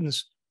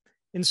students.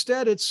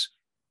 Instead, it's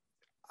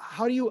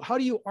how do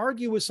you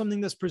argue with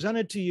something that's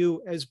presented to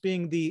you as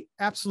being the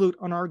absolute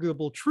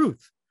unarguable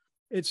truth?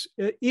 It's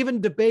even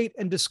debate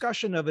and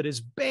discussion of it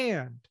is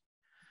banned.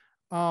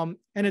 And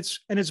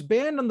it's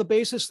banned on the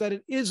basis that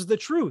it is the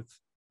truth.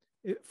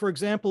 For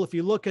example, if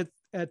you look at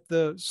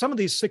some of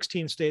these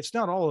 16 states,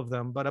 not all of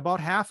them, but about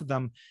half of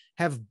them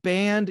have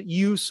banned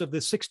use of the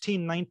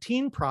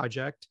 1619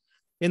 project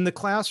in the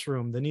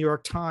classroom. The New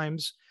York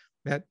Times,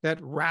 that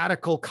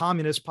radical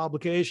communist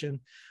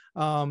publication,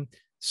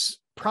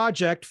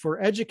 project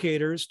for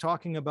educators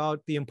talking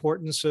about the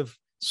importance of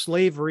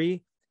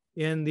slavery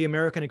in the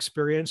American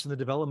experience and the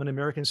development of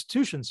American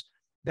institutions.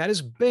 That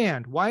is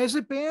banned. Why is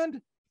it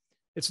banned?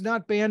 It's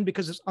not banned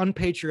because it's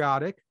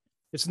unpatriotic.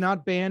 It's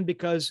not banned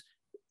because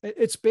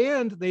it's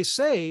banned, they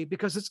say,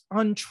 because it's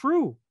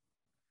untrue.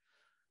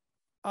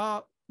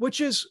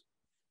 Which is,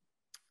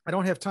 I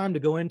don't have time to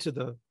go into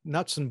the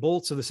nuts and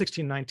bolts of the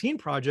 1619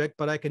 project,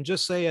 but I can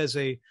just say, as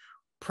a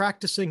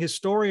practicing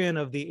historian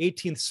of the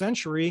 18th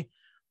century,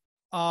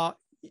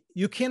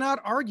 you cannot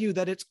argue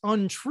that it's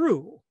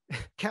untrue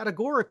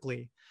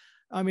categorically.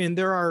 I mean,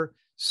 there are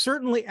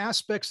certainly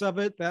aspects of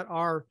it that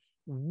are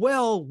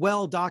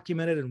well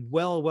documented and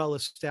well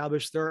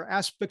established. There are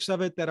aspects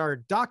of it that are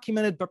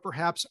documented but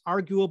perhaps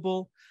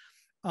arguable.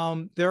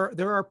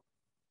 There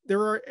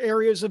are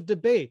areas of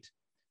debate,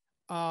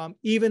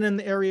 even in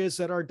the areas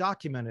that are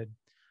documented.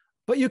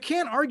 But you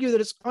can't argue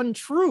that it's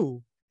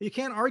untrue. You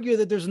can't argue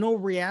that there's no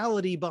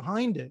reality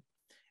behind it.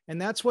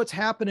 And that's what's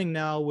happening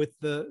now with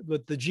the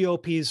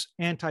GOP's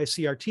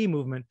anti-CRT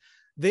movement.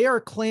 They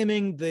are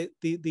claiming the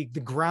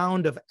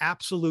ground of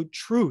absolute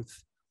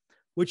truth,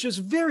 which is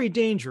very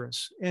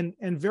dangerous and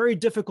very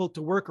difficult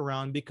to work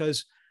around,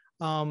 because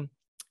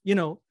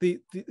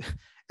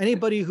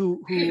anybody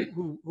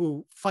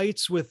who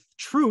fights with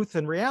truth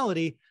and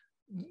reality,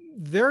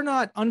 they're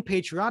not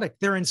unpatriotic,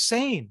 they're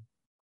insane.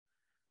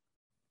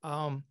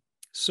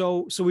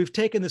 So we've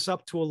taken this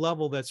up to a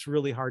level that's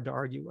really hard to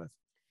argue with.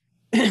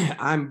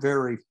 I'm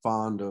very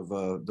fond of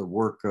the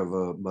work of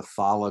a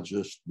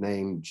mythologist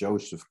named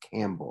Joseph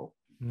Campbell.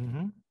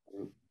 Mm-hmm.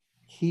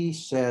 He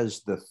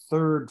says the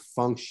third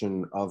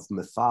function of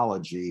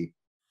mythology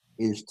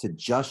is to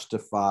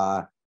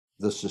justify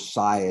the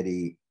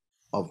society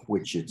of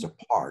which it's a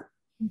part.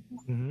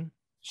 Mm-hmm.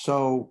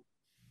 So,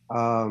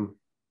 the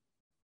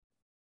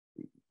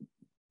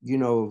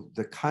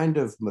kind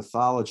of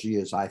mythology,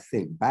 as I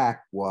think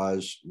back,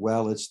 was,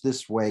 well, it's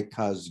this way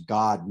because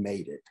God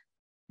made it.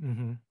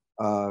 Mm-hmm.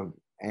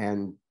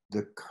 And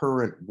the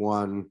current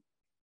one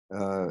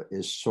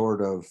is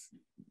sort of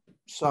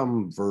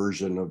some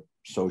version of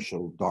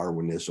social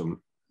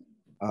Darwinism.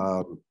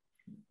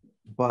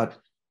 But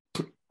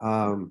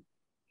how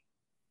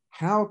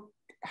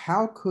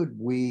could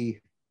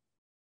we,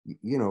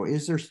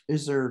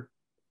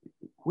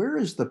 where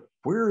is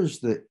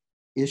the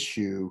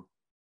issue?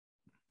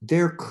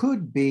 There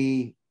could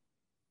be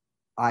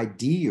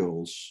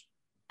ideals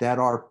that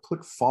are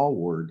put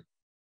forward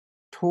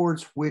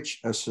towards which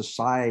a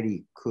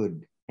society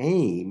could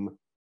aim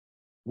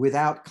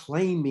without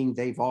claiming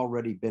they've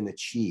already been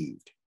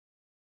achieved.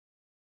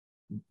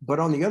 But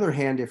on the other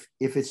hand,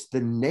 if it's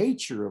the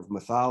nature of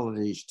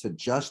mythologies to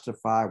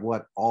justify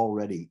what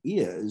already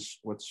is,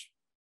 what's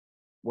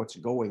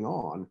going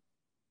on,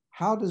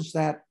 how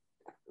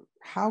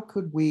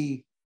could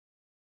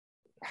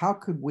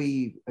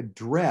we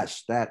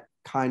address that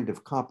kind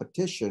of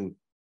competition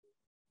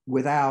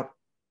without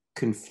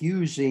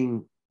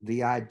confusing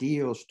the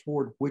ideals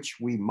toward which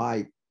we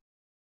might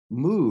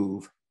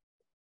move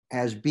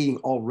as being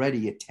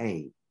already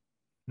attained?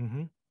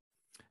 Mm-hmm.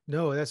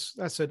 No,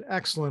 that's an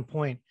excellent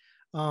point.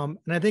 And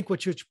I think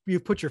what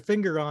you've put your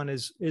finger on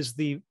is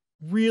the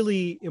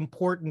really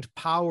important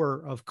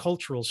power of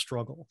cultural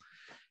struggle.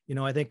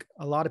 I think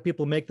a lot of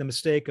people make the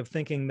mistake of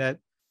thinking that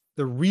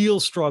the real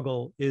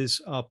struggle is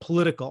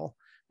political,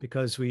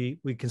 because we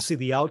can see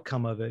the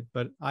outcome of it.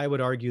 But I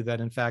would argue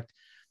that, in fact,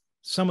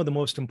 some of the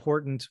most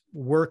important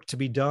work to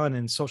be done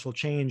in social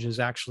change is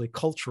actually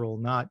cultural,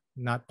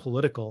 not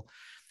political.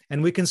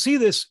 And we can see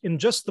this in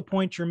just the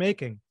point you're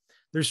making.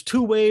 There's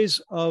two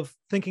ways of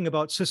thinking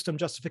about system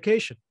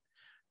justification.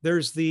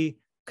 There's the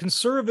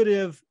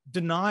conservative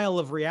denial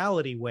of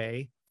reality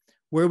way,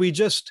 where we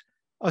just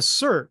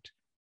assert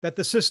that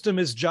the system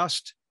is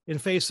just in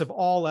face of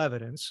all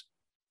evidence,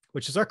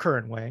 which is our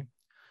current way.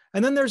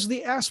 And then there's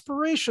the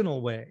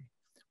aspirational way,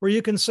 where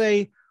you can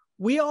say,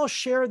 we all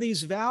share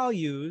these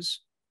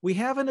values. We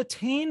haven't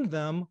attained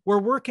them. We're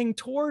working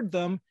toward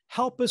them.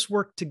 Help us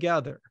work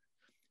together.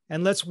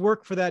 And let's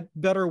work for that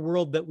better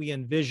world that we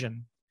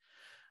envision.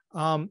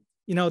 You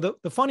know,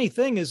 the funny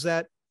thing is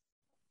that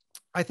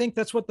I think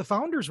that's what the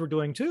founders were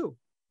doing too.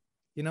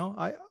 You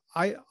know,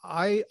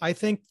 I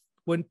think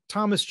when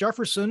Thomas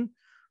Jefferson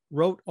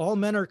wrote "All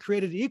men are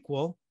created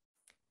equal,"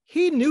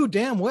 he knew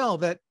damn well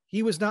that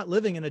he was not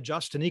living in a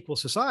just and equal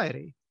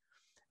society.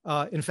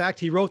 In fact,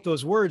 he wrote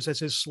those words as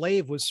his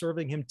slave was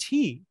serving him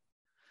tea.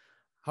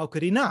 How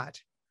could he not?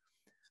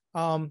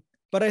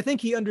 But I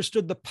think he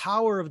understood the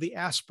power of the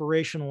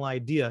aspirational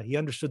idea. He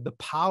understood the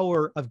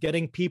power of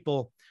getting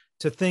people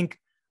to think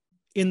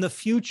in the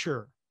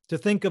future, to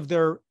think of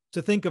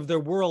their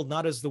world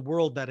not as the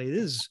world that it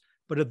is,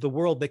 but of the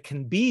world that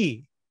can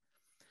be.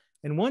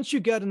 And once you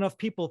get enough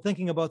people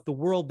thinking about the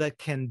world that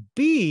can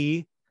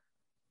be,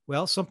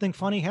 well, something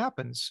funny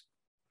happens.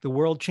 The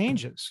world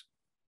changes.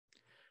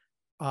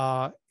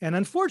 And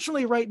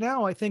unfortunately, right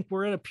now, I think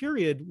we're in a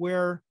period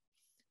where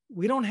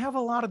we don't have a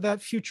lot of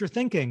that future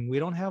thinking. We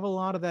don't have a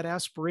lot of that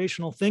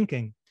aspirational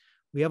thinking.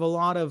 We have a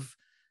lot of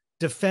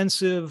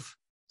defensive,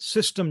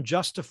 system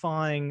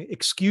justifying,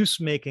 excuse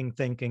making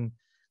thinking.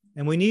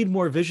 And we need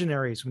more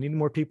visionaries. We need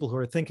more people who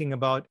are thinking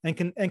about and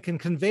can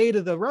convey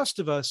to the rest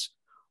of us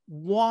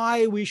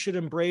why we should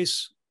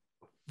embrace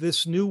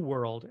this new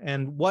world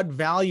and what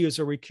values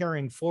are we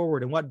carrying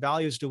forward and what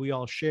values do we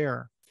all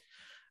share.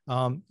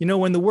 You know,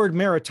 when the word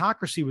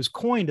meritocracy was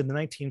coined in the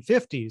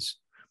 1950s,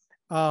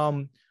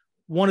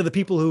 one of the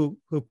people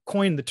who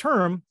coined the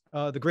term,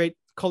 the great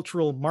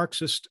cultural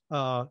Marxist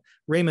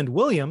Raymond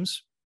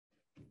Williams,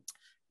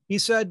 he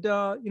said,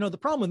 you know, the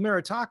problem with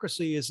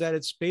meritocracy is that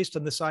it's based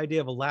on this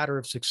idea of a ladder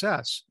of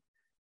success,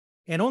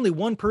 and only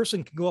one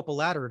person can go up a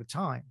ladder at a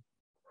time.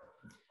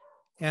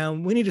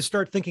 And we need to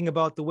start thinking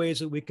about the ways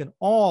that we can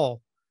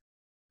all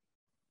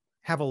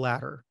have a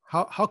ladder.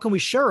 How can we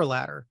share a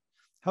ladder?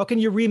 How can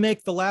you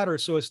remake the ladder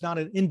so it's not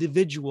an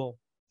individual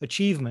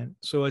achievement,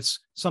 so it's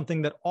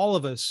something that all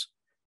of us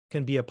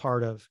can be a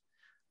part of?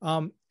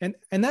 And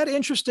that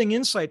interesting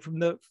insight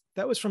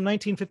that was from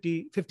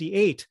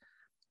 1958,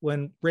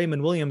 when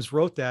Raymond Williams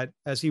wrote that,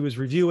 as he was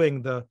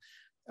reviewing the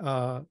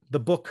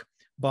book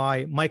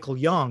by Michael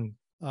Young,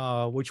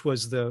 which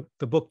was the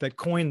book that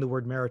coined the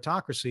word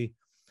meritocracy.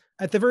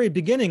 At the very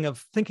beginning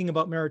of thinking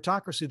about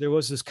meritocracy, there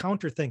was this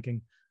counter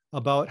thinking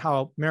about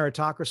how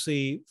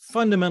meritocracy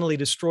fundamentally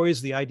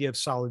destroys the idea of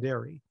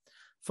solidarity,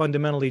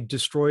 fundamentally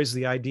destroys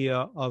the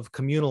idea of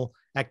communal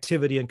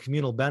activity and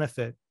communal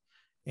benefit.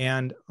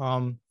 And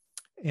I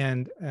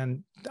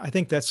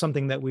think that's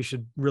something that we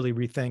should really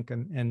rethink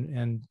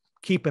and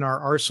keep in our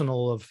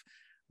arsenal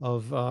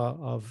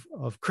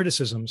of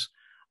criticisms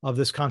of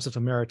this concept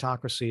of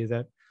meritocracy.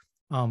 That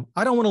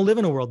I don't want to live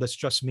in a world that's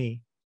just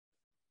me.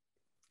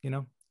 You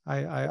know,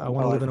 I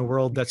want to live in a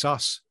world that's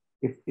us.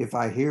 If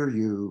I hear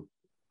you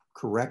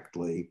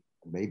correctly,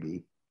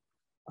 maybe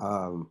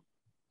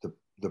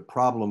the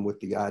problem with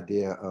the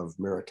idea of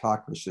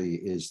meritocracy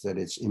is that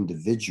it's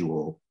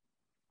individual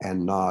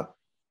and not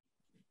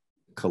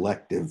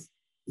collective,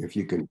 if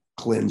you can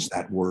cleanse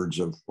that words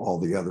of all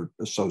the other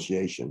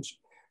associations,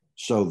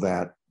 so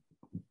that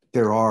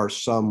there are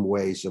some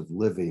ways of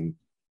living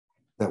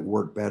that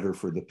work better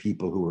for the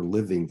people who are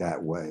living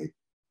that way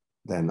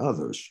than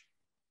others,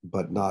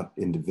 but not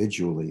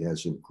individually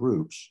as in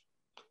groups.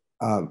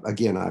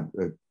 Again, I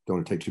don't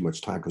want to take too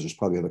much time because there's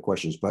probably other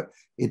questions, but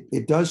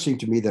it does seem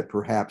to me that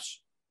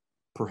perhaps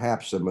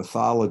a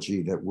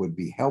mythology that would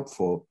be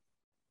helpful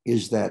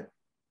is that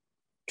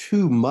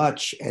too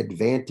much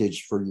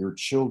advantage for your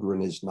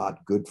children is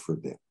not good for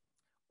them.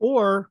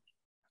 Or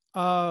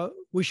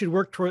we should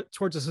work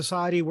towards a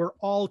society where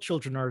all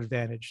children are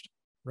advantaged,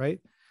 right?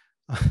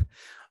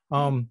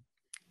 You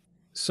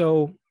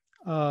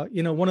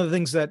know, one of the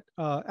things that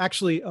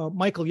actually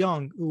Michael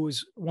Young, who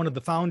was one of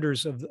the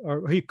founders of,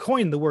 or he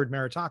coined the word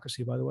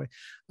meritocracy, by the way,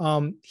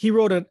 he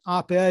wrote an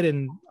op-ed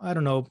in, I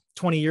don't know,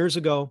 20 years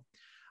ago,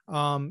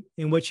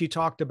 in which he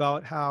talked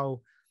about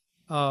how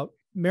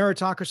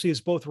meritocracy is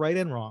both right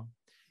and wrong,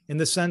 in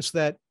the sense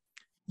that,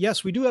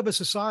 yes, we do have a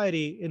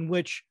society in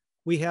which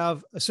we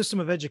have a system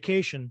of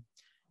education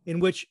in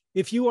which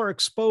if you are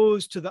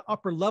exposed to the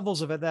upper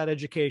levels of that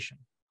education,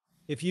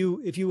 if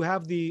you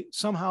have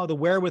somehow the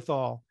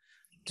wherewithal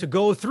to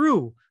go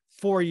through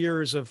 4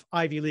 years of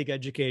Ivy League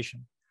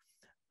education,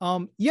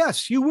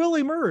 yes, you will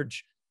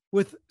emerge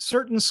with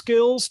certain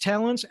skills,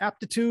 talents,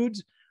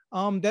 aptitudes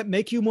that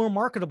make you more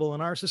marketable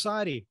in our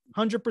society.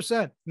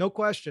 100%, no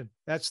question.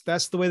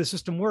 That's the way the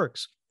system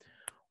works.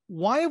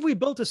 why have we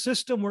built a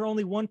system where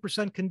only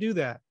 1% can do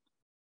that?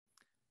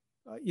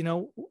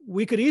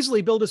 We could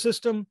easily build a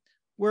system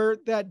where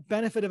that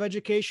benefit of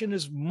education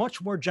is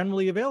much more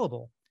generally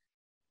available.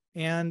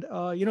 And,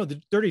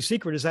 the dirty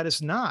secret is that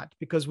it's not,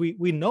 because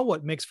we know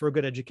what makes for a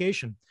good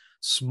education: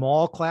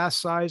 small class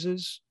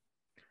sizes,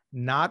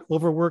 not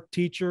overworked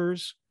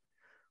teachers,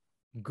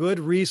 good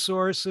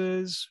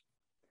resources.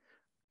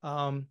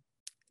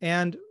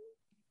 And,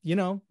 we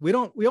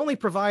only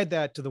provide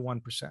that to the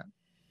 1%.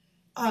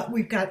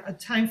 We've got a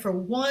time for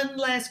one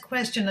last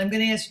question. I'm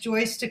going to ask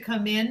Joyce to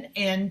come in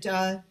and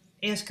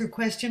ask her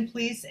question,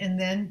 please, and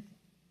then.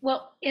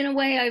 Well, in a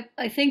way,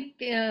 I think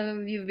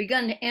you've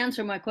begun to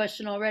answer my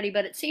question already,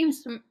 but it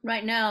seems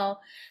right now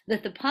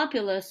that the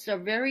populists are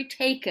very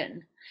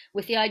taken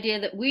with the idea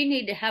that we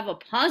need to have a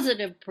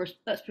positive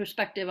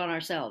perspective on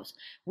ourselves.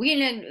 We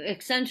need to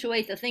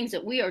accentuate the things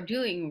that we are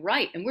doing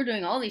right, and we're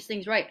doing all these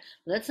things right.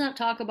 Let's not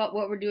talk about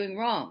what we're doing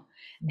wrong.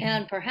 Mm-hmm.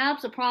 And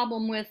perhaps a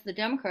problem with the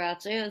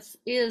Democrats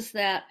is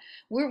that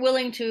we're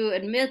willing to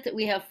admit that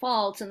we have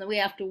faults and that we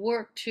have to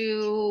work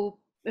to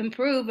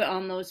improve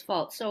on those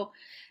faults. So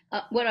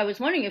what I was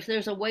wondering, if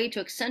there's a way to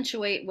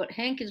accentuate what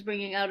Hank is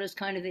bringing out as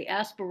kind of the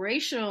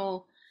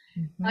aspirational,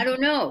 mm-hmm. I don't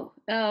know,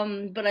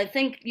 but I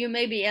think you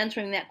may be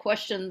answering that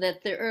question,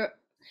 that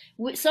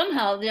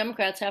somehow the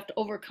Democrats have to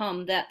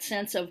overcome that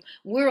sense of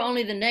we're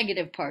only the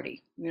negative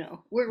party.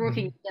 We're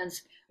working mm-hmm.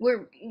 against,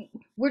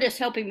 we're just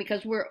helping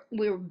because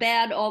we're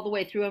bad all the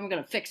way through, and we're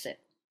going to fix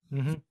it.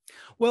 Mm-hmm.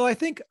 Well, I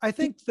think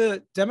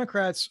the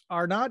Democrats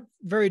are not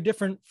very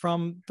different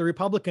from the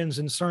Republicans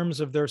in terms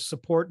of their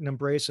support and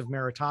embrace of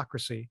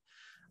meritocracy.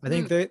 I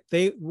think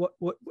they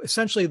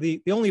essentially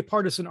the only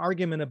partisan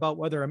argument about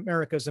whether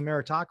America is a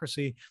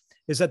meritocracy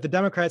is that the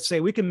Democrats say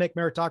we can make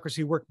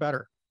meritocracy work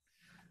better.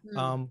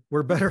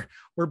 We're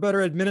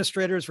better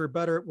administrators.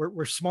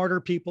 We're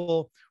smarter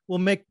people.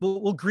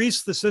 We'll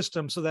grease the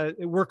system so that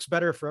it works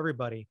better for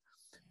everybody.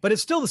 But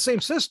it's still the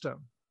same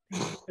system.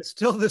 It's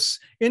still this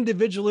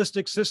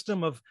individualistic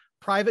system of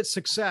private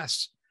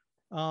success,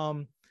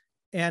 and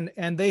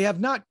they have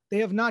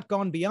not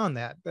gone beyond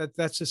that.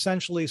 That's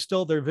essentially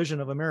still their vision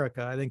of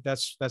America. I think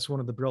that's one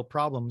of the real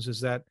problems,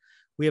 is that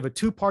we have a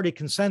two-party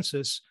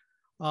consensus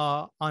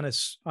on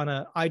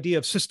an idea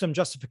of system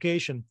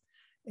justification,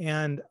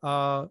 and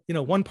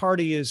one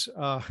party is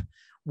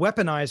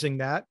weaponizing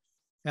that,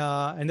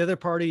 and the other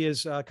party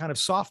is kind of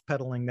soft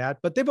pedaling that,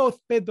 but they both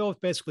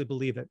basically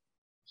believe it.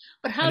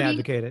 But how and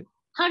advocate it.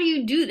 How do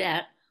you do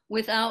that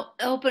without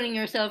opening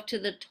yourself to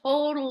the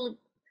total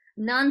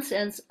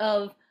nonsense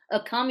of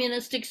a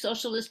communistic,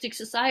 socialistic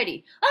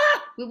society?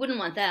 We wouldn't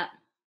want that.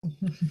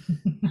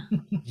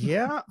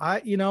 Yeah,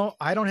 I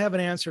don't have an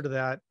answer to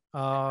that.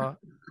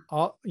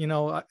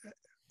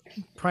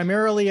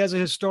 Primarily as a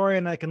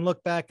historian, I can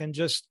look back and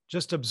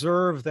just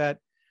observe that,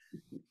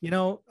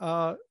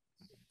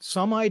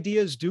 some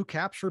ideas do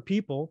capture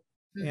people.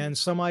 And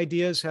some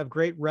ideas have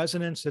great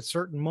resonance at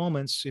certain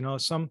moments.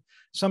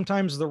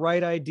 Sometimes the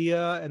right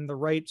idea and the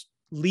right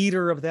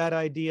leader of that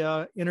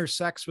idea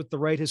intersects with the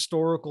right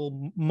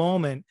historical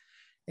moment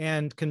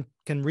and can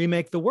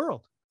remake the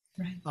world.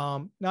 Right.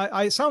 Now,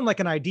 I sound like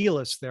an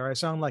idealist there. I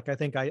sound like I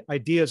think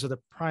ideas are the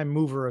prime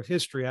mover of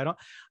history.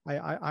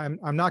 I'm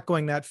not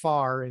going that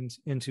far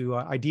into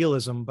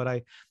idealism,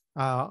 but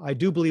I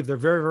do believe they're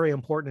very, very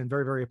important and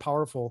very, very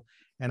powerful.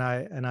 And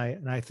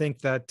I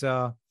think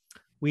that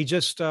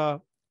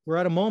we're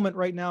at a moment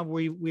right now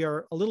where we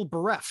are a little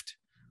bereft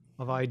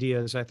of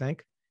ideas, I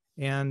think,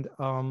 and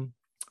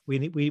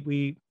we're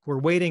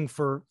waiting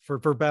for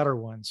better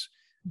ones,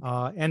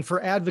 and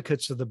for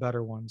advocates of the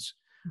better ones.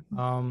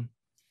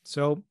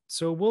 So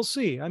we'll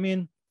see. I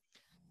mean,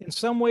 in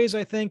some ways,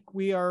 I think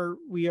we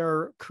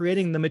are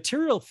creating the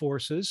material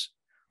forces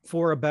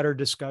for a better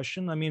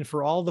discussion. I mean,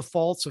 for all the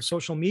faults of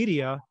social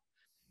media,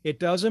 it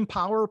does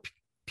empower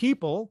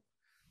people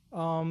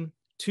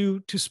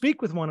to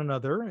speak with one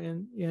another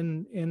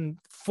in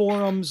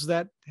forums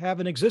that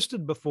haven't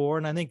existed before.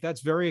 And I think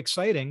that's very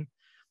exciting.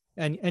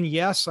 And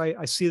yes,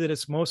 I see that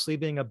it's mostly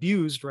being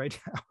abused right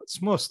now.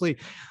 It's mostly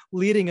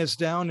leading us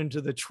down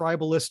into the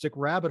tribalistic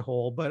rabbit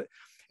hole, but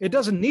it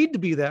doesn't need to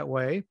be that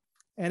way.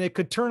 And it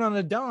could turn on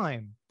a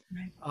dime.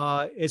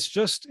 Right. It's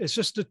just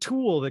a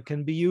tool that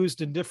can be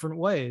used in different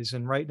ways.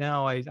 And right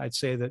now I'd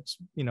say that,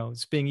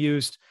 it's being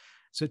used.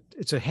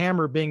 It's a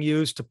hammer being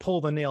used to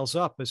pull the nails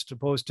up as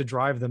opposed to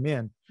drive them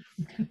in.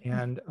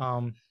 And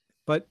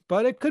but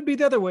it could be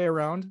the other way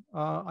around.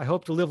 I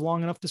hope to live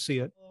long enough to see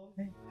it.